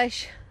of the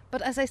flesh.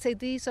 But as I say,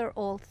 these are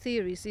all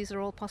theories, these are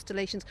all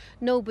postulations.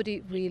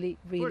 Nobody really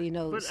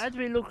knows. But as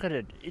we look at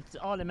it, it's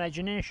all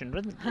imagination,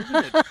 isn't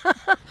it?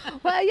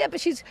 Well, yeah,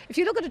 but if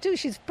you look at her too,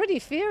 she's pretty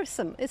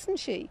fearsome, isn't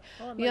she?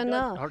 Oh my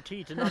God. Her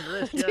teeth and all the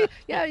rest,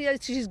 yeah. yeah,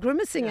 she's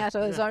grimacing at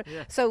us.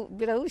 So,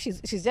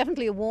 she's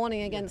definitely a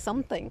warning against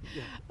something.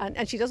 Yeah.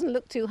 And she doesn't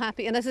look too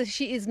happy. And as I say,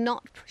 she is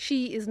not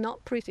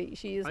pretty.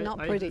 She is not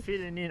pretty. I have a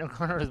feeling Ian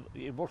O'Connor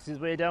works his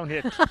way down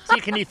here. See,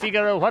 can he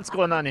figure out what's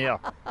going on here?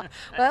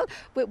 Well,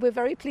 we're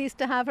very pleased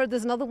to have her.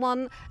 There's another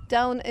one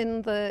down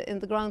in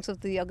the grounds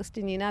of the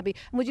Augustinian Abbey.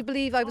 And would you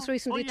believe I was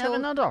recently told... have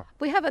another?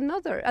 We have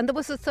another. And there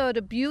was a third,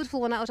 a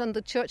beautiful one out on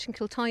the church in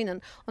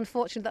Kiltynan.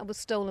 Unfortunately, that was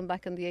stolen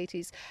back in the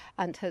 80s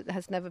and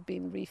has never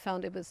been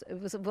refound. It was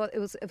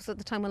at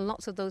the time when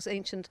lots of those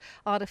ancient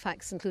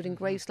artefacts, including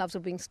grave slabs,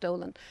 were being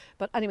stolen.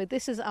 But anyway,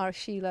 this is our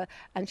Sheila,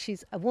 and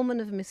she's a woman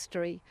of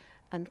mystery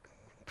and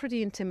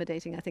pretty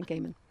intimidating, I think,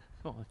 Eamon.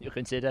 Oh, you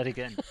can say that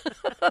again.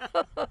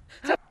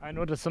 I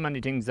know there's so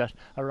many things that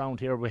around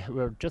here.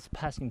 We're just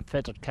passing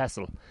Fethard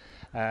Castle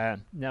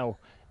now.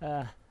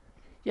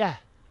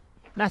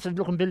 Massive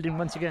looking building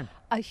once again.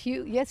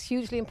 Yes,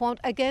 hugely important.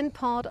 Again,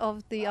 part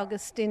of the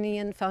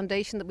Augustinian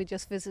foundation that we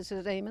just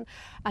visited, Eamon.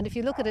 And if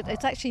you look at it,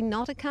 it's actually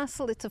not a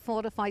castle, it's a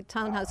fortified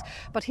townhouse.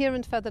 But here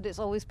in Fethard, it's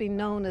always been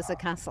known as a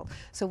castle.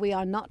 So we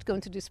are not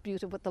going to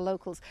dispute it with the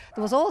locals.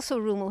 There was also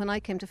a rumour when I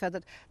came to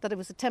Fethard that it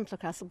was a Templar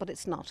castle, but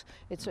it's not.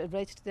 It's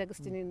related to the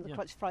Augustinian and the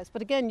Crutched Friars.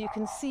 But again, you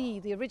can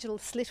see the original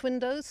slit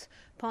windows,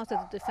 part of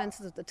the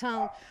defences of the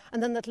town,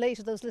 and then that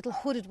later those little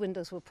hooded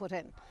windows were put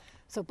in.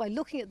 So by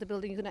looking at the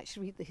building, you can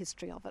actually read the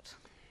history of it.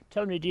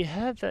 Tell me, do you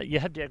have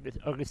the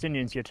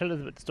Augustinians here? Tell us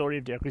about the story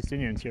of the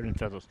Augustinians here in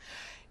Fethard.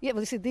 Yeah,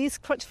 well, you see, these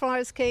Crutched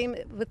Friars came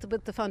with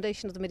the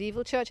foundation of the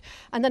medieval church,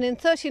 and then in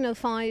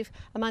 1305,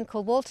 a man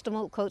called Walter de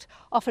Mulcote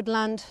offered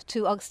land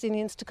to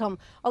Augustinians to come,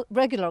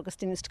 regular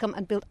Augustinians to come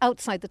and build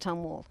outside the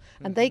town wall.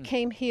 And they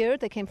came here.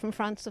 They came from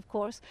France, of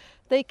course.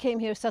 They came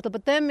here, settled,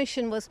 but their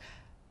mission was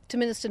to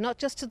minister not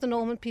just to the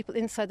Norman people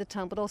inside the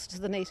town, but also to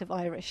the native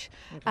Irish.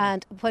 Okay.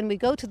 And when we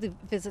go to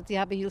visit the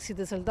Abbey, you'll see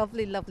there's a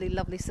lovely, lovely,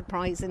 lovely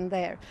surprise in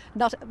there.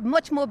 Not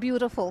much more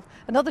beautiful,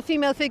 another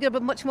female figure,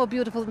 but much more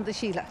beautiful than the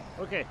Sheila.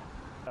 Okay,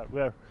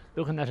 we're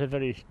looking at a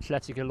very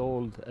classical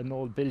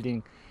old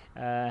building.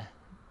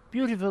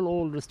 Beautiful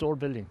old restored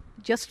building.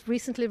 Just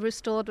recently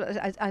restored,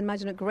 I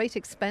imagine at great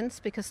expense,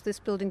 because this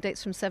building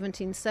dates from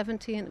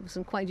 1770 and it was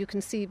quite, you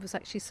can see it was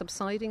actually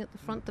subsiding at the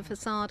front, the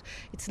facade.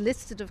 It's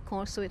listed, of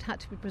course, so it had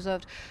to be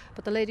preserved.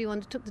 But the lady who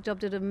undertook the job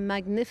did a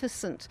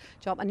magnificent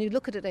job. And you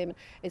look at it, Eamon,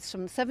 it's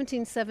from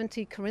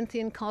 1770,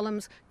 Corinthian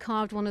columns,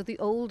 carved, one of the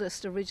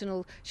oldest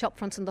original shop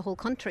fronts in the whole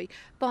country.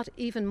 But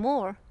even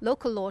more,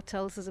 local lore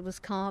tells us it was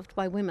carved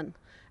by women.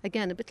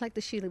 Again, a bit like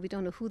the Sheila, we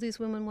don't know who these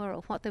women were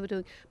or what they were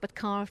doing, but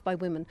carved by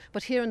women.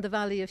 But here in the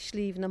valley of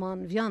Slieve na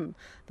Mán Fionn,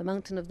 the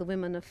mountain of the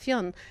women of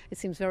Fionn, it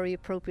seems very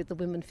appropriate the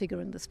women figure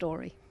in the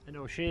story. And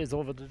O'Shea's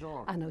over the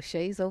door. And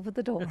O'Shea's over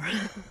the door.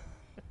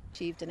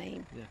 Achieved a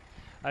name. Yeah.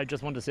 I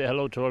just want to say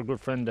hello to our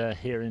good friend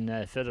here in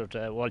Fethard,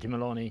 Walty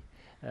Maloney,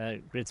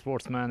 great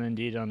sportsman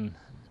indeed on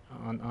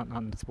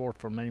the sport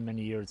for many,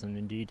 many years, and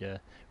indeed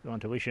we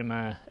want to wish him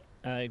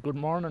good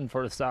morning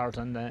for a start,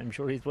 and I'm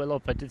sure he's well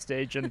up at this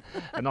stage and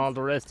all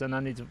the rest, and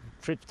on his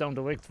trips down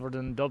to Wexford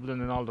and Dublin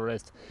and all the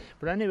rest.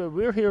 But anyway,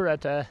 we're here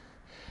at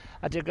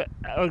at the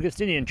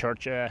Augustinian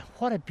Church.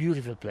 What a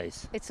beautiful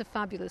place. It's a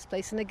fabulous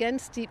place, and again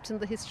steeped in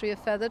the history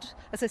of Fethard.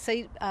 As I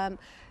say,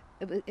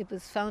 it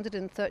was founded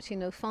in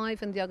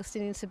 1305, and the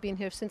Augustinians have been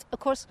here since. Of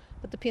course,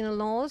 with the penal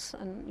laws,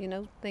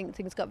 and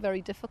things got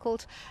very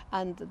difficult,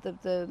 and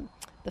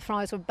the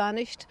friars were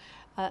banished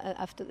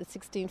after the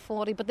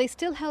 1640, but they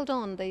still held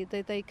on.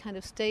 They kind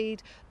of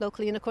stayed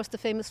locally, and of course the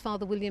famous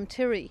Father William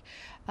Tyrrell,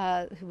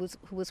 who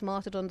was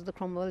martyred under the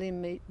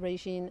Cromwellian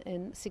regime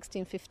in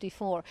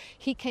 1654.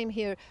 He came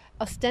here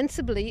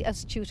ostensibly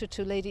as tutor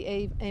to Lady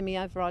Amy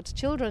Everard's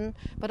children,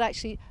 but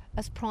actually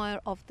as prior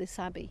of this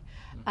abbey.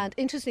 And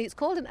interestingly, it's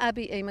called an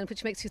abbey, Eamon,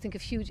 which makes you think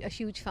of a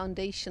huge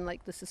foundation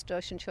like the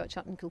Cistercian church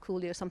out in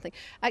Kilcooley or something.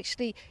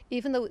 Actually,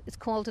 even though it's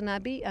called an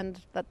abbey,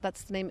 and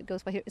that's the name it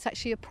goes by here, it's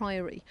actually a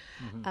priory.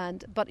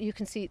 But you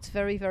can see it's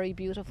very, very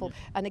beautiful.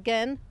 And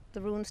again, the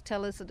ruins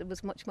tell us that it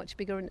was much, much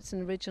bigger in its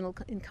original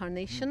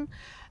incarnation.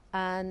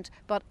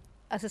 But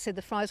as I said,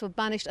 the friars were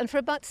banished, and for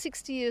about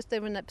 60 years they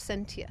were in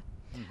absentia.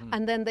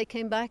 And then they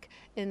came back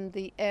in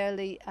the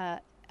early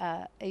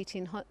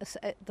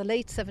the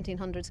late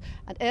 1700s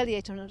and early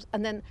 1800s,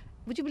 and then,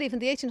 would you believe, in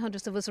the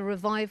 1800s there was a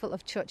revival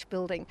of church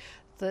building.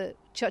 The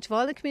Church of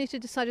Ireland community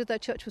decided their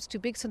church was too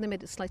big, so they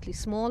made it slightly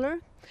smaller,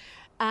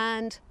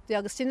 and the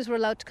Augustinians were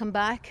allowed to come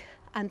back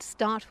and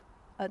start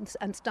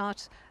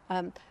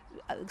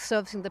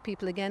servicing the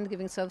people again,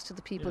 giving service to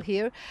the people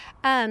here,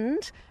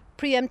 and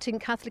preempting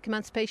Catholic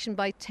emancipation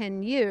by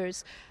 10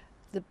 years.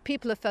 The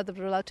people of Fethard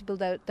were allowed to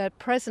build out their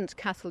present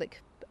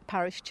Catholic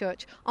parish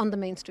church on the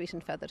main street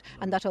in Fethard,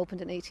 and that opened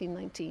in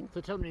 1819.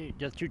 So tell me,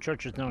 there's two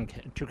churches now,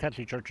 two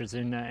Catholic churches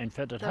in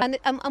Fethard.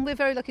 And we're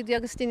very lucky. The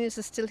Augustinians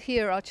are still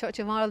here. Our Church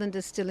of Ireland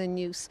is still in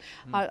use.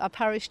 Our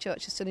parish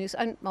church is still in use,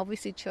 and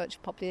obviously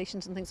church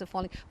populations and things are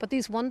falling. But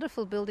these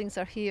wonderful buildings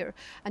are here,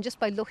 and just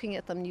by looking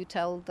at them, you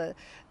tell the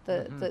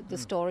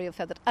story of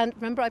Fethard. And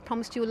remember, I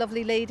promised you a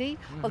lovely lady.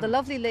 Well, the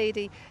lovely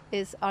lady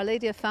is Our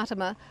Lady of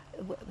Fatima.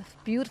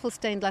 Beautiful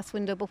stained glass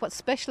window, but what's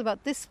special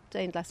about this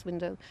stained glass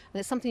window, and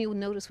it's something you'll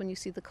notice when you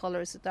see the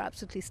colours, they're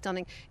absolutely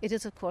stunning. It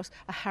is, of course,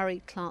 a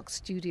Harry Clark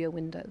studio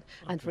window,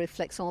 and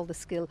reflects all the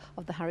skill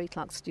of the Harry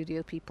Clark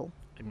studio people.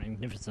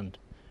 Magnificent.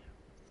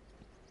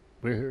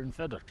 We're here in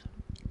Fethard,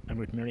 and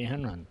with Mary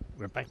Hanran.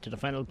 We're back to the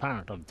final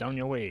part of Down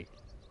Your Way,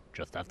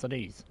 just after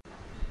these.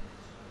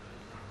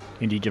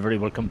 Indeed, you're very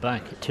welcome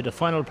back to the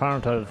final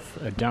part of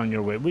Down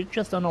Your Way. We're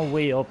just on our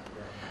way up.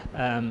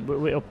 We're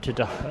way up to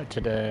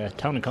the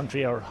town and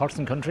country, or horse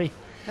and country.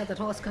 Fethard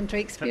Horse Country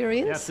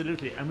Experience. Yeah,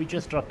 absolutely. And we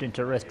just dropped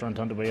into a restaurant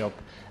on the way up,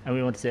 and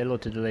we want to say hello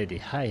to the lady.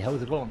 Hi,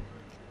 how's it going?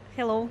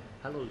 Hello.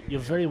 Hello. You're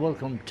very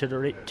welcome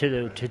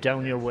to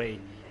Down Your Way.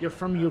 You're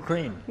from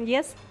Ukraine.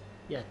 Yes.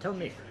 Yeah. Tell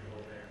me,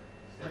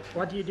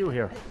 what do you do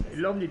here?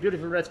 Lovely,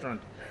 beautiful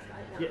restaurant.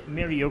 Yeah,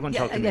 Mary, you're going to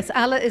talk to me. Yes,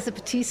 Alla is a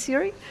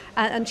patisserie,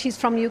 and she's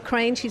from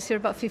Ukraine. She's here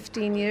about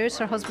 15 years.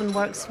 Her husband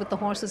works with the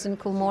horses in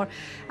Coolmore,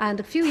 and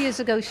a few years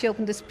ago she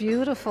opened this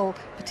beautiful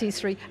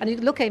patisserie. And you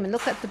look, Eamon,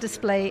 look at the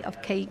display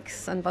of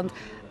cakes and buns.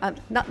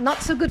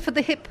 Not so good for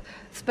the hips,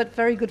 but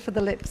very good for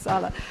the lips,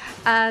 Alla.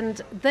 And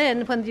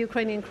then when the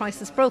Ukrainian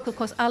crisis broke, of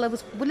course, Alla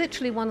was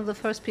literally one of the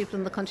first people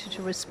in the country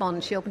to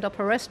respond. She opened up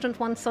her restaurant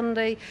one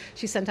Sunday,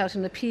 she sent out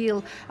an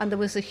appeal, and there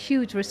was a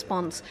huge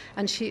response.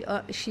 And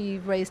she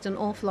raised an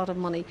awful lot of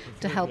money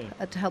to help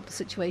the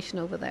situation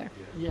over there.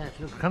 Yeah,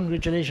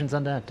 congratulations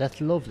on that.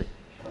 That's lovely.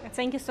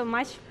 Thank you so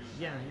much.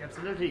 Yeah,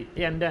 absolutely.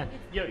 Yeah, and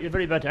you're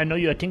very bad. I know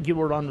you. I think you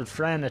were on with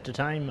Fran at the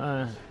time.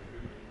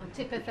 On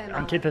Tip FM.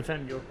 On Tip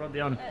FM, you're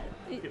probably on.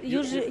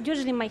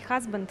 Usually my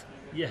husband.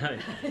 Yeah.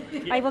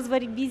 I was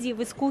very busy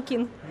with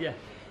cooking. Yeah.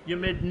 You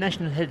made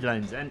national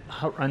headlines, and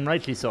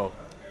rightly so.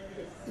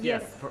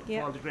 Yes. For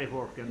all the great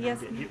work. And yes.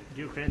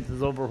 The Ukrainians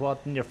is over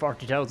what? Near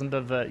 40,000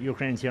 of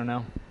Ukrainians here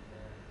now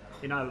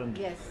in Ireland.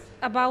 Yes.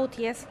 About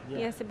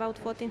about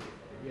 14.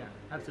 Yeah,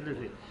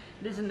 absolutely.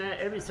 Listen,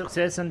 every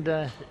success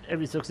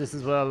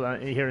as well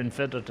here in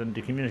Fethard, and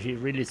the community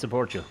really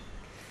support you.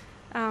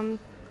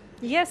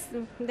 Yes,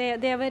 they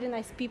are very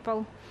nice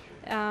people.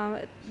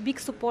 Big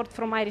support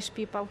from Irish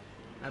people.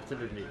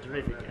 Absolutely,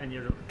 terrific, and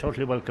you're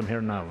totally welcome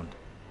here now.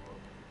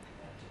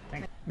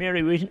 Thank you.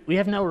 Mary, we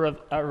have now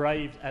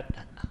arrived at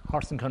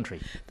Horse and Country.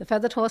 The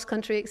Fethard Horse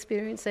Country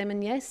Experience,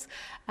 Eamon, yes.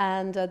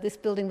 And this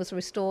building was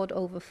restored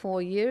over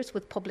 4 years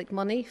with public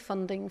money,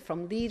 funding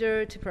from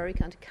Leader, Tipperary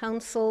County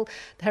Council.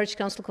 The Heritage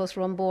Council, of course,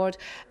 were on board,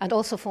 and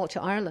also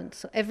Fáilte Ireland.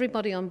 So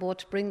everybody on board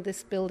to bring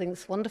this building,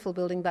 this wonderful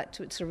building, back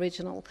to its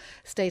original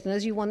state. And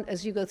as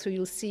you go through,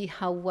 you'll see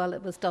how well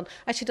it was done.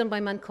 Actually done by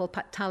a man called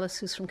Pat Tallis,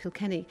 who's from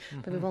Kilkenny,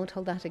 but we won't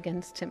hold that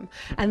against him.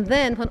 And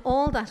then when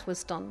all that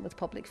was done with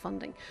public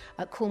funding,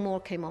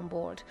 Coolmore came on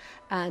board,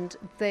 and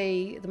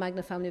the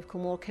Magna family of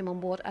Coolmore came on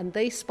board, and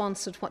they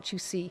sponsored what you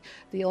see,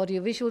 the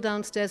audiovisual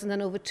downstairs, and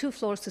then over 2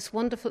 floors, this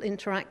wonderful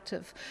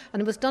interactive.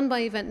 And it was done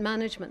by Event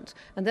Management,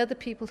 and they're the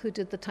people who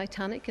did the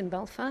Titanic in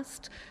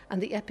Belfast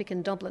and the Epic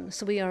in Dublin.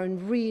 So we are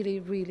in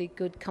really, really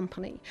good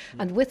company.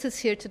 And with us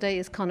here today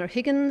is Conor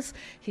Higgins.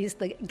 He's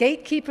the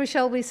gatekeeper,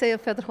 shall we say,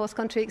 of Feathered Horse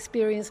Country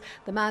Experience,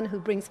 the man who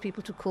brings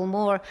people to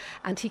Coolmore,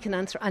 and he can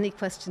answer any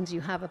questions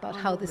you have about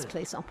how this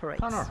place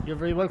operates. Conor, you're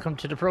very welcome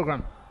to the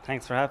programme.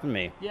 Thanks for having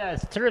me. Yeah,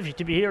 it's terrific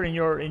to be here in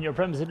your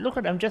premises. Look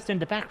at, I'm just in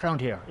the background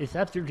here. It's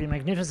absolutely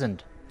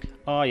magnificent.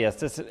 Oh yes,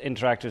 this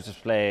interactive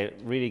display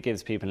really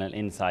gives people an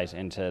insight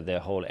into the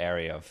whole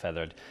area of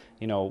Feathered.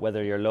 You know,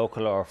 whether you're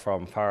local or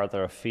from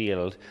farther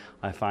afield,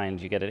 I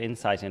find you get an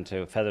insight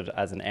into Feathered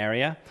as an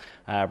area.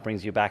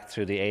 Brings you back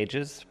through the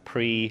ages,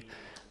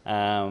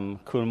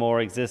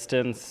 Coolmore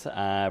existence,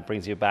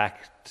 brings you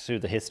back to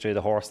the history of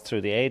the horse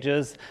through the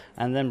ages,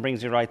 and then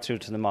brings you right through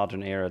to the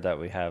modern era that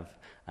we have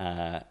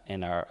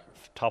in our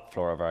top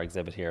floor of our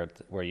exhibit here,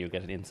 where you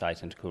get an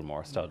insight into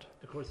Coolmore Stud.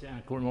 Of course, yeah,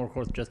 Coolmore, of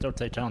course, just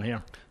outside town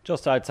here.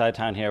 Just outside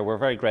town here. We're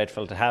very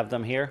grateful to have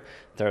them here.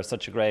 They're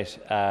such a great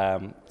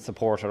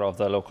supporter of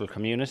the local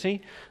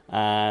community.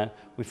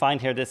 We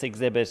find here this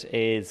exhibit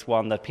is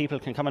one that people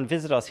can come and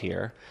visit us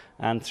here,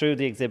 and through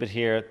the exhibit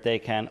here they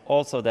can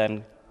also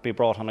then be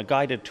brought on a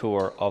guided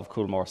tour of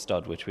Coolmore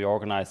Stud, which we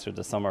organise through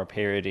the summer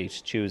period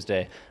each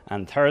Tuesday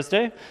and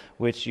Thursday,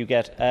 which you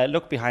get a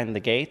look behind the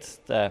gates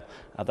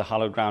at the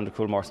hallowed ground of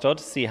Coolmore Stud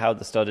to see how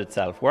the stud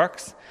itself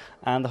works.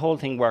 And the whole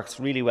thing works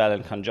really well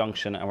in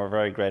conjunction, and we're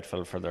very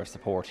grateful for their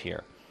support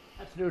here.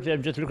 Absolutely,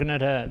 I'm just looking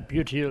at a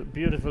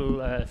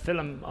beautiful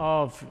film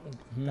of...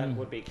 That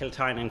would be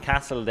Kiltynan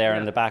Castle there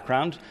in the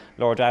background.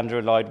 Lord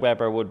Andrew Lloyd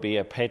Webber would be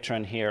a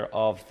patron here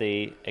of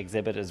the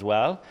exhibit as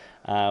well.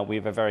 We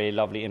have a very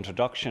lovely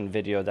introduction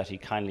video that he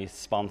kindly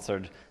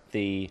sponsored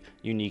the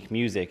unique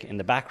music in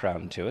the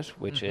background to it,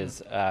 which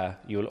is,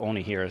 you'll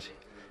only hear it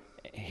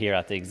here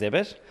at the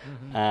exhibit.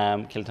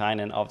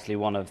 Kiltynan, obviously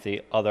one of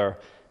the other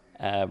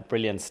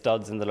brilliant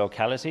studs in the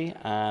locality,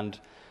 and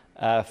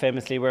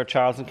famously where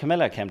Charles and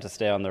Camilla came to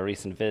stay on their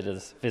recent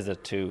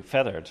visit to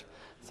Feathered.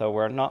 So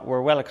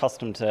we're well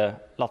accustomed to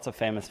lots of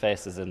famous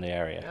faces in the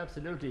area.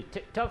 Absolutely.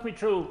 Talk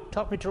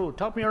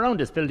me around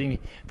this building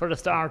for the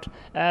start.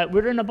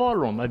 We're in a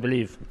ballroom, I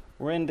believe.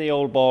 We're in the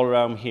old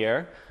ballroom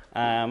here.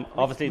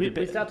 Obviously,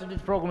 we started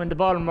this program in the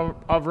ballroom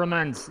of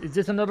Romance. Is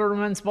this another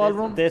Romance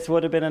ballroom? This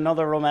would have been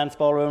another Romance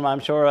ballroom.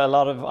 I'm sure a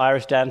lot of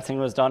Irish dancing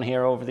was done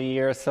here over the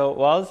years, so it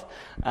was.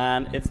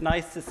 And it's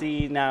nice to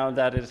see now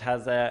that it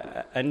has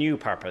a new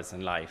purpose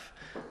in life.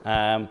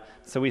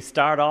 So we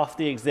start off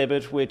the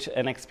exhibit with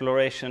an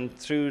exploration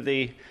through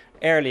the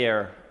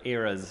earlier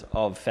eras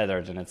of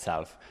Feathered in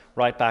itself,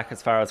 right back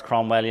as far as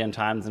Cromwellian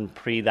times and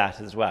pre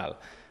that as well.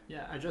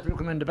 Yeah, I just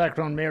looking in the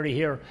background, Mary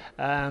here.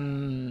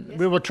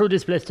 We were through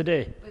this place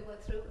today. We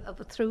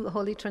went through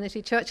Holy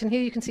Trinity Church, and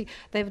here you can see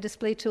they have a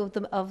display too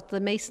of the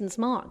masons'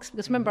 marks.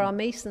 Because remember, our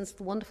masons,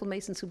 the wonderful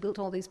masons who built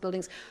all these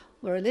buildings,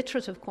 were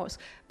illiterate, of course,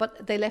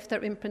 but they left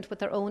their imprint with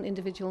their own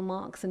individual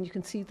marks, and you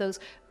can see those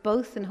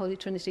both in Holy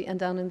Trinity and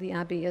down in the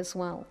Abbey as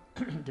well.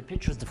 The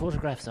pictures, the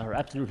photographs are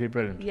absolutely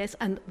brilliant. Yes,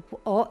 and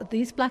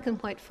these black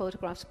and white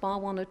photographs, bar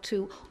 1 or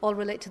 2, all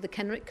relate to the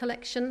Kenrick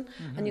collection.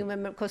 And you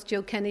remember, of course,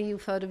 Joe Kenny,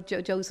 you've heard of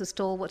Joe's a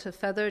stalwart of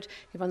Feathered.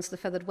 He runs the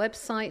Feathered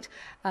website,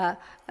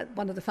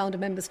 one of the founder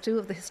members too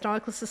of the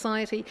Historical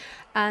Society.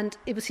 And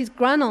it was his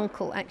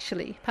granduncle,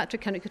 actually,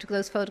 Patrick Kenrick, who took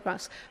those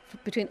photographs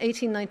between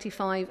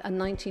 1895 and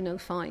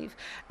 1905.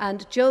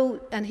 And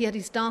Joe, and he had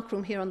his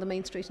darkroom here on the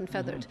main street in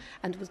Feathered.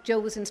 And Joe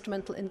was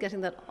instrumental in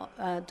getting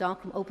that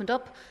darkroom opened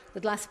up. The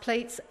glass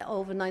plates,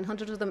 over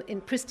 900 of them, in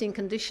pristine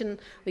condition.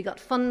 We got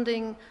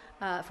funding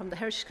from the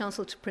Heritage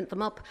Council to print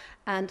them up.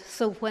 And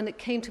so when it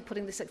came to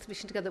putting this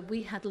exhibition together,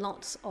 we had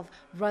lots of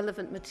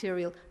relevant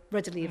material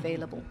readily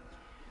available.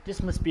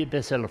 This must be a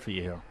bestseller for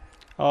you here.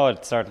 Oh,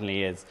 it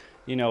certainly is.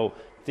 You know,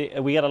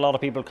 we get a lot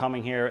of people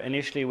coming here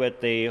initially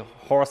with the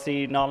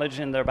horsey knowledge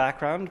in their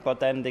background, but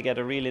then they get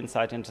a real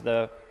insight into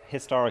the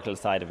historical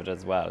side of it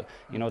as well.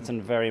 You know, it's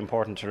very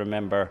important to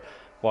remember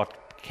what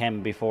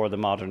came before the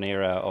modern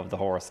era of the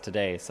horse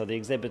today. So the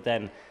exhibit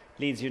then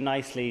leads you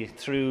nicely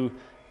through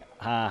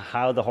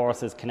how the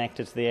horse is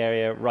connected to the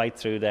area, right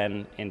through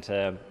then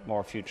into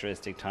more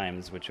futuristic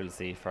times, which we'll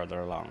see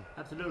further along.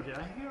 Absolutely.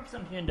 I hear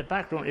something in the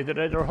background. Is it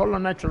either Hull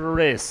and Match or a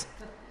race?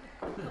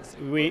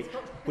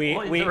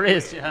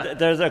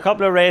 There's a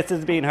couple of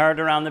races being heard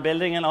around the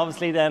building, and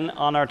obviously then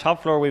on our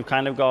top floor we've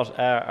kind of got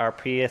our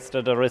pièce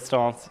de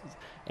résistance.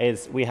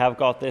 We have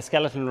got the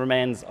skeleton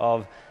remains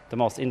of the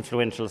most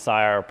influential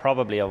sire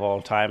probably of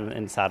all time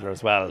in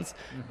Sadler's Wells,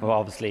 who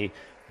obviously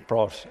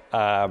brought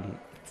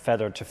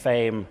Feathered to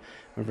fame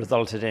and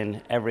resulted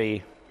in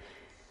every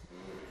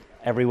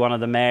one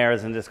of the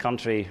mayors in this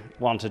country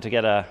wanted to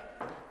get a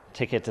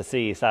ticket to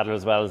see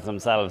Sadler's Wells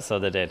themselves, so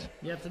they did.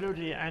 Yeah,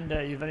 absolutely, and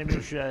you very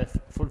much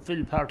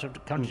fulfil part of the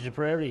County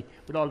Tipperary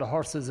with all the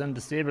horses and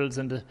the stables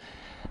and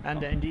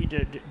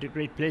indeed the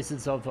great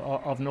places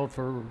of note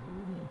for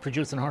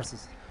producing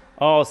horses.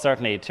 Oh,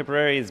 certainly.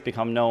 Tipperary has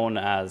become known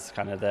as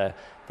kind of the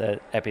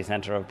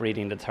epicenter of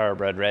breeding the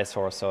thoroughbred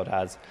racehorse, so it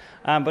has.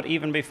 But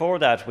even before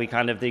that,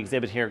 the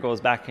exhibit here goes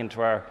back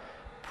into our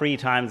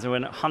pre-times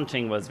when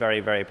hunting was very,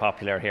 very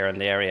popular here in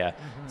the area.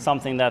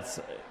 Something that's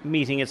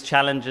meeting its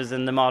challenges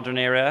in the modern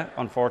era,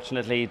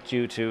 unfortunately,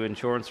 due to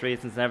insurance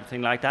reasons and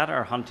everything like that.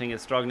 Our hunting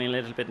is struggling a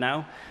little bit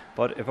now.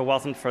 But if it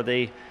wasn't for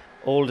the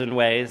olden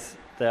ways,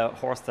 the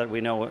horse that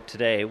we know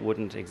today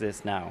wouldn't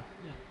exist now.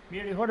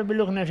 Mary, what are we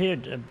looking at here?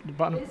 The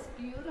bottom? This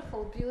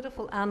beautiful,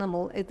 beautiful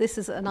animal. This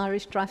is an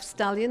Irish Draft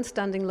stallion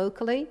standing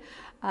locally.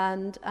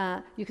 And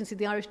you can see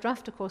the Irish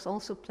Draft, of course,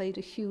 also played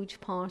a huge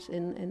part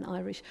in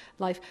Irish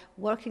life,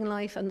 working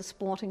life and the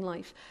sporting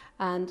life.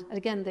 And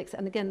again,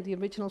 the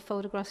original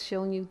photographs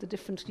showing you the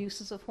different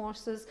uses of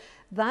horses.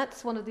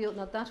 That's one of the.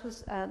 Now that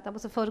was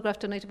a photograph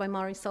donated by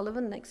Mary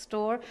Sullivan next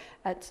door.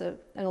 It's an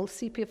old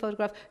sepia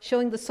photograph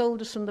showing the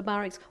soldiers from the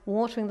barracks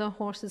watering their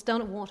horses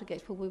down at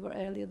Watergate, where we were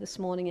earlier this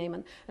morning,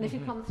 Eamon. And if you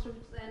come through,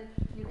 then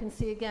you can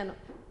see again.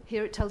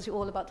 Here it tells you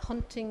all about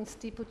hunting,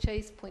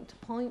 steeplechase, point to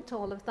point,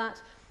 all of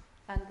that.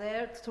 And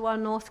there, through our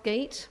north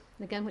gate,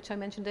 again, which I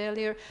mentioned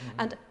earlier,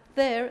 and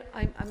there,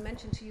 I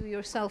mentioned to you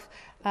yourself,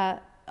 the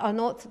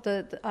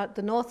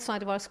north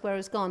side of our square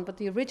is gone, but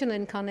the original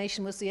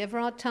incarnation was the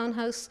Everard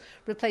Townhouse,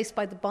 replaced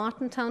by the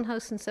Barton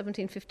Townhouse in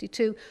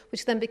 1752,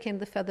 which then became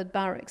the Feathered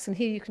Barracks. And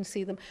here you can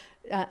see them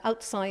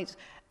outside.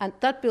 And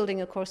that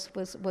building, of course,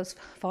 was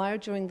fired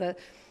during the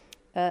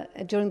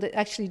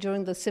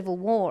Civil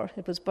War.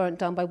 It was burnt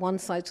down by one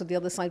side so the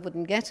other side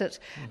wouldn't get it.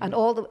 And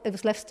it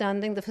was left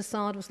standing, the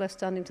facade was left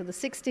standing to the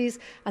 60s,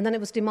 and then it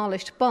was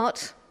demolished.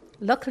 But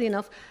luckily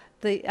enough,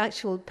 the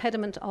actual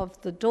pediment of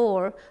the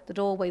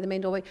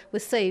main doorway,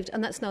 was saved,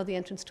 and that's now the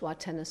entrance to our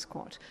tennis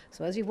court.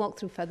 So as you walk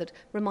through Feathered,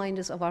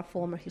 reminders of our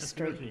former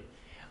history. Absolutely.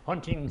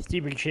 Hunting,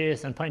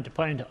 steeplechase and point to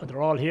point,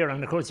 they're all here.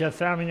 And of course you have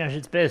farming at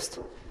its best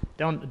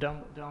down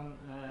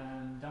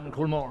in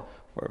Coolmore.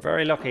 We're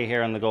very lucky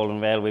here in the Golden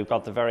Vale. We've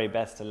got the very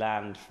best of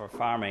land for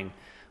farming.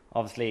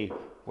 Obviously,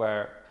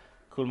 where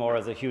Coolmore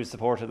is a huge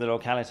supporter of the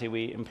locality,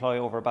 we employ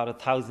over about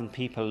 1,000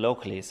 people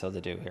locally, so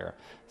they do here.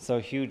 So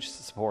a huge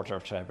supporter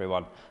to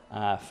everyone,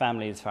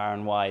 families far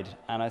and wide.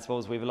 And I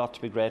suppose we have a lot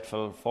to be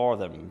grateful for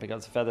them,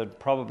 because Feathered,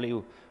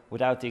 probably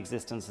without the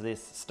existence of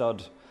this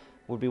stud,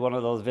 would be one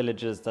of those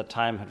villages that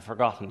time had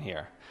forgotten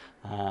here.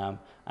 And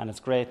it's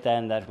great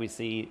then that we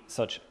see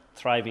such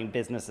thriving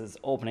businesses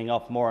opening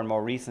up more and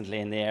more recently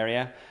in the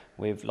area.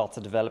 We have lots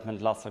of development,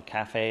 lots of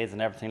cafes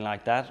and everything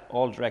like that,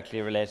 all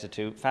directly related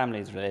to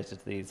families related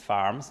to these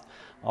farms.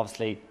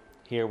 Obviously,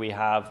 here we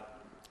have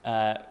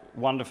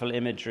wonderful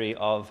imagery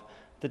of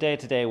the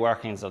day-to-day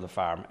workings of the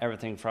farm,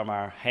 everything from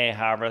our hay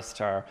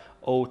harvest, our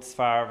oats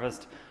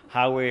harvest,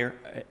 how we're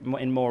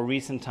in more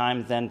recent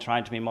times then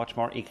trying to be much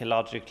more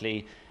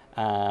ecologically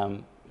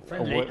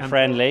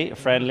friendly.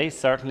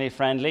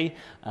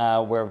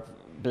 We're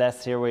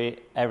blessed here.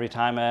 Every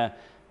time a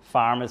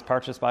farm is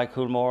purchased by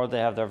Coolmore, they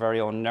have their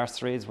very own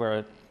nurseries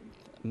where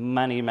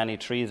many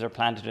trees are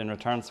planted in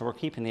return. So we're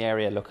keeping the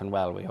area looking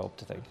well, we hope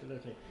to think.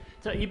 Absolutely.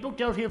 So you booked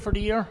out here for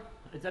the year?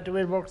 Is that the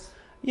way it works?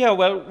 Yeah,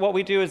 well, what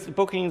we do is the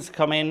bookings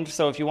come in.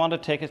 So if you want to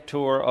take a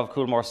tour of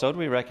Coolmore Stud,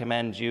 we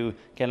recommend you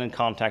get in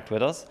contact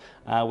with us.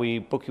 We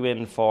book you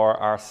in for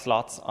our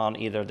slots on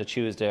either the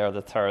Tuesday or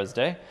the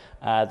Thursday.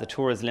 The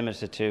tour is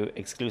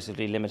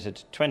exclusively limited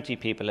to 20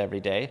 people every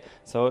day.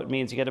 So it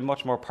means you get a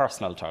much more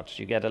personal touch.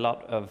 You get a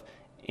lot of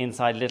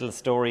inside little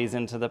stories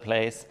into the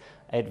place.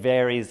 It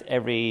varies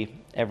every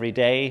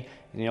day,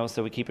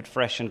 so we keep it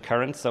fresh and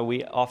current. So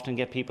we often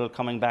get people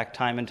coming back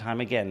time and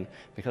time again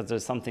because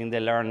there's something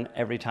they learn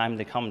every time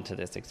they come to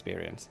this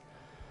experience.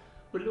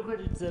 Well, look,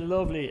 it's a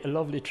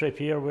lovely trip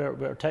here.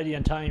 We're tidy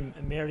on time,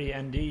 Mary.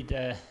 Indeed,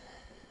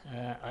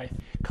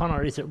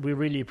 Conor, we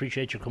really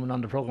appreciate you coming on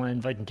the programme and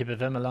inviting Tip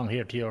FM along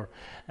here to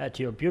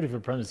your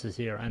beautiful premises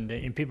here. And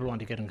if people want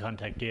to get in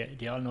contact, do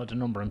you all know the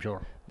number, I'm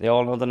sure? They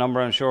all know the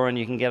number, I'm sure, and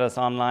you can get us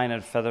online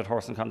at Feathered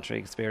Horse and Country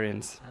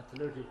Experience.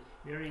 Absolutely.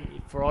 Mary,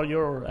 for all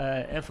your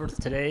efforts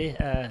today,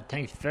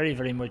 thanks very,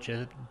 very much.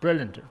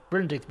 Brilliant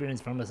experience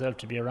for myself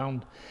to be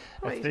around,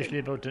 especially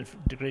about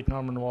the Great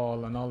Norman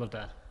Wall and all of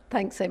that.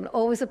 Thanks, Eamon.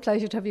 Always a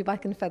pleasure to have you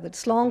back in Feathered.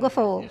 Slán go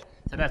fóill.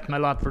 So that's my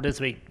lot for this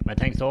week. My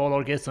thanks to all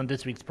our guests on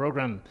this week's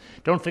programme.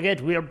 Don't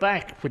forget, we are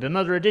back with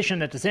another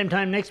edition at the same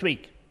time next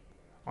week.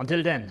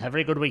 Until then, have a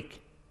very good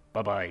week.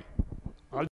 Bye-bye.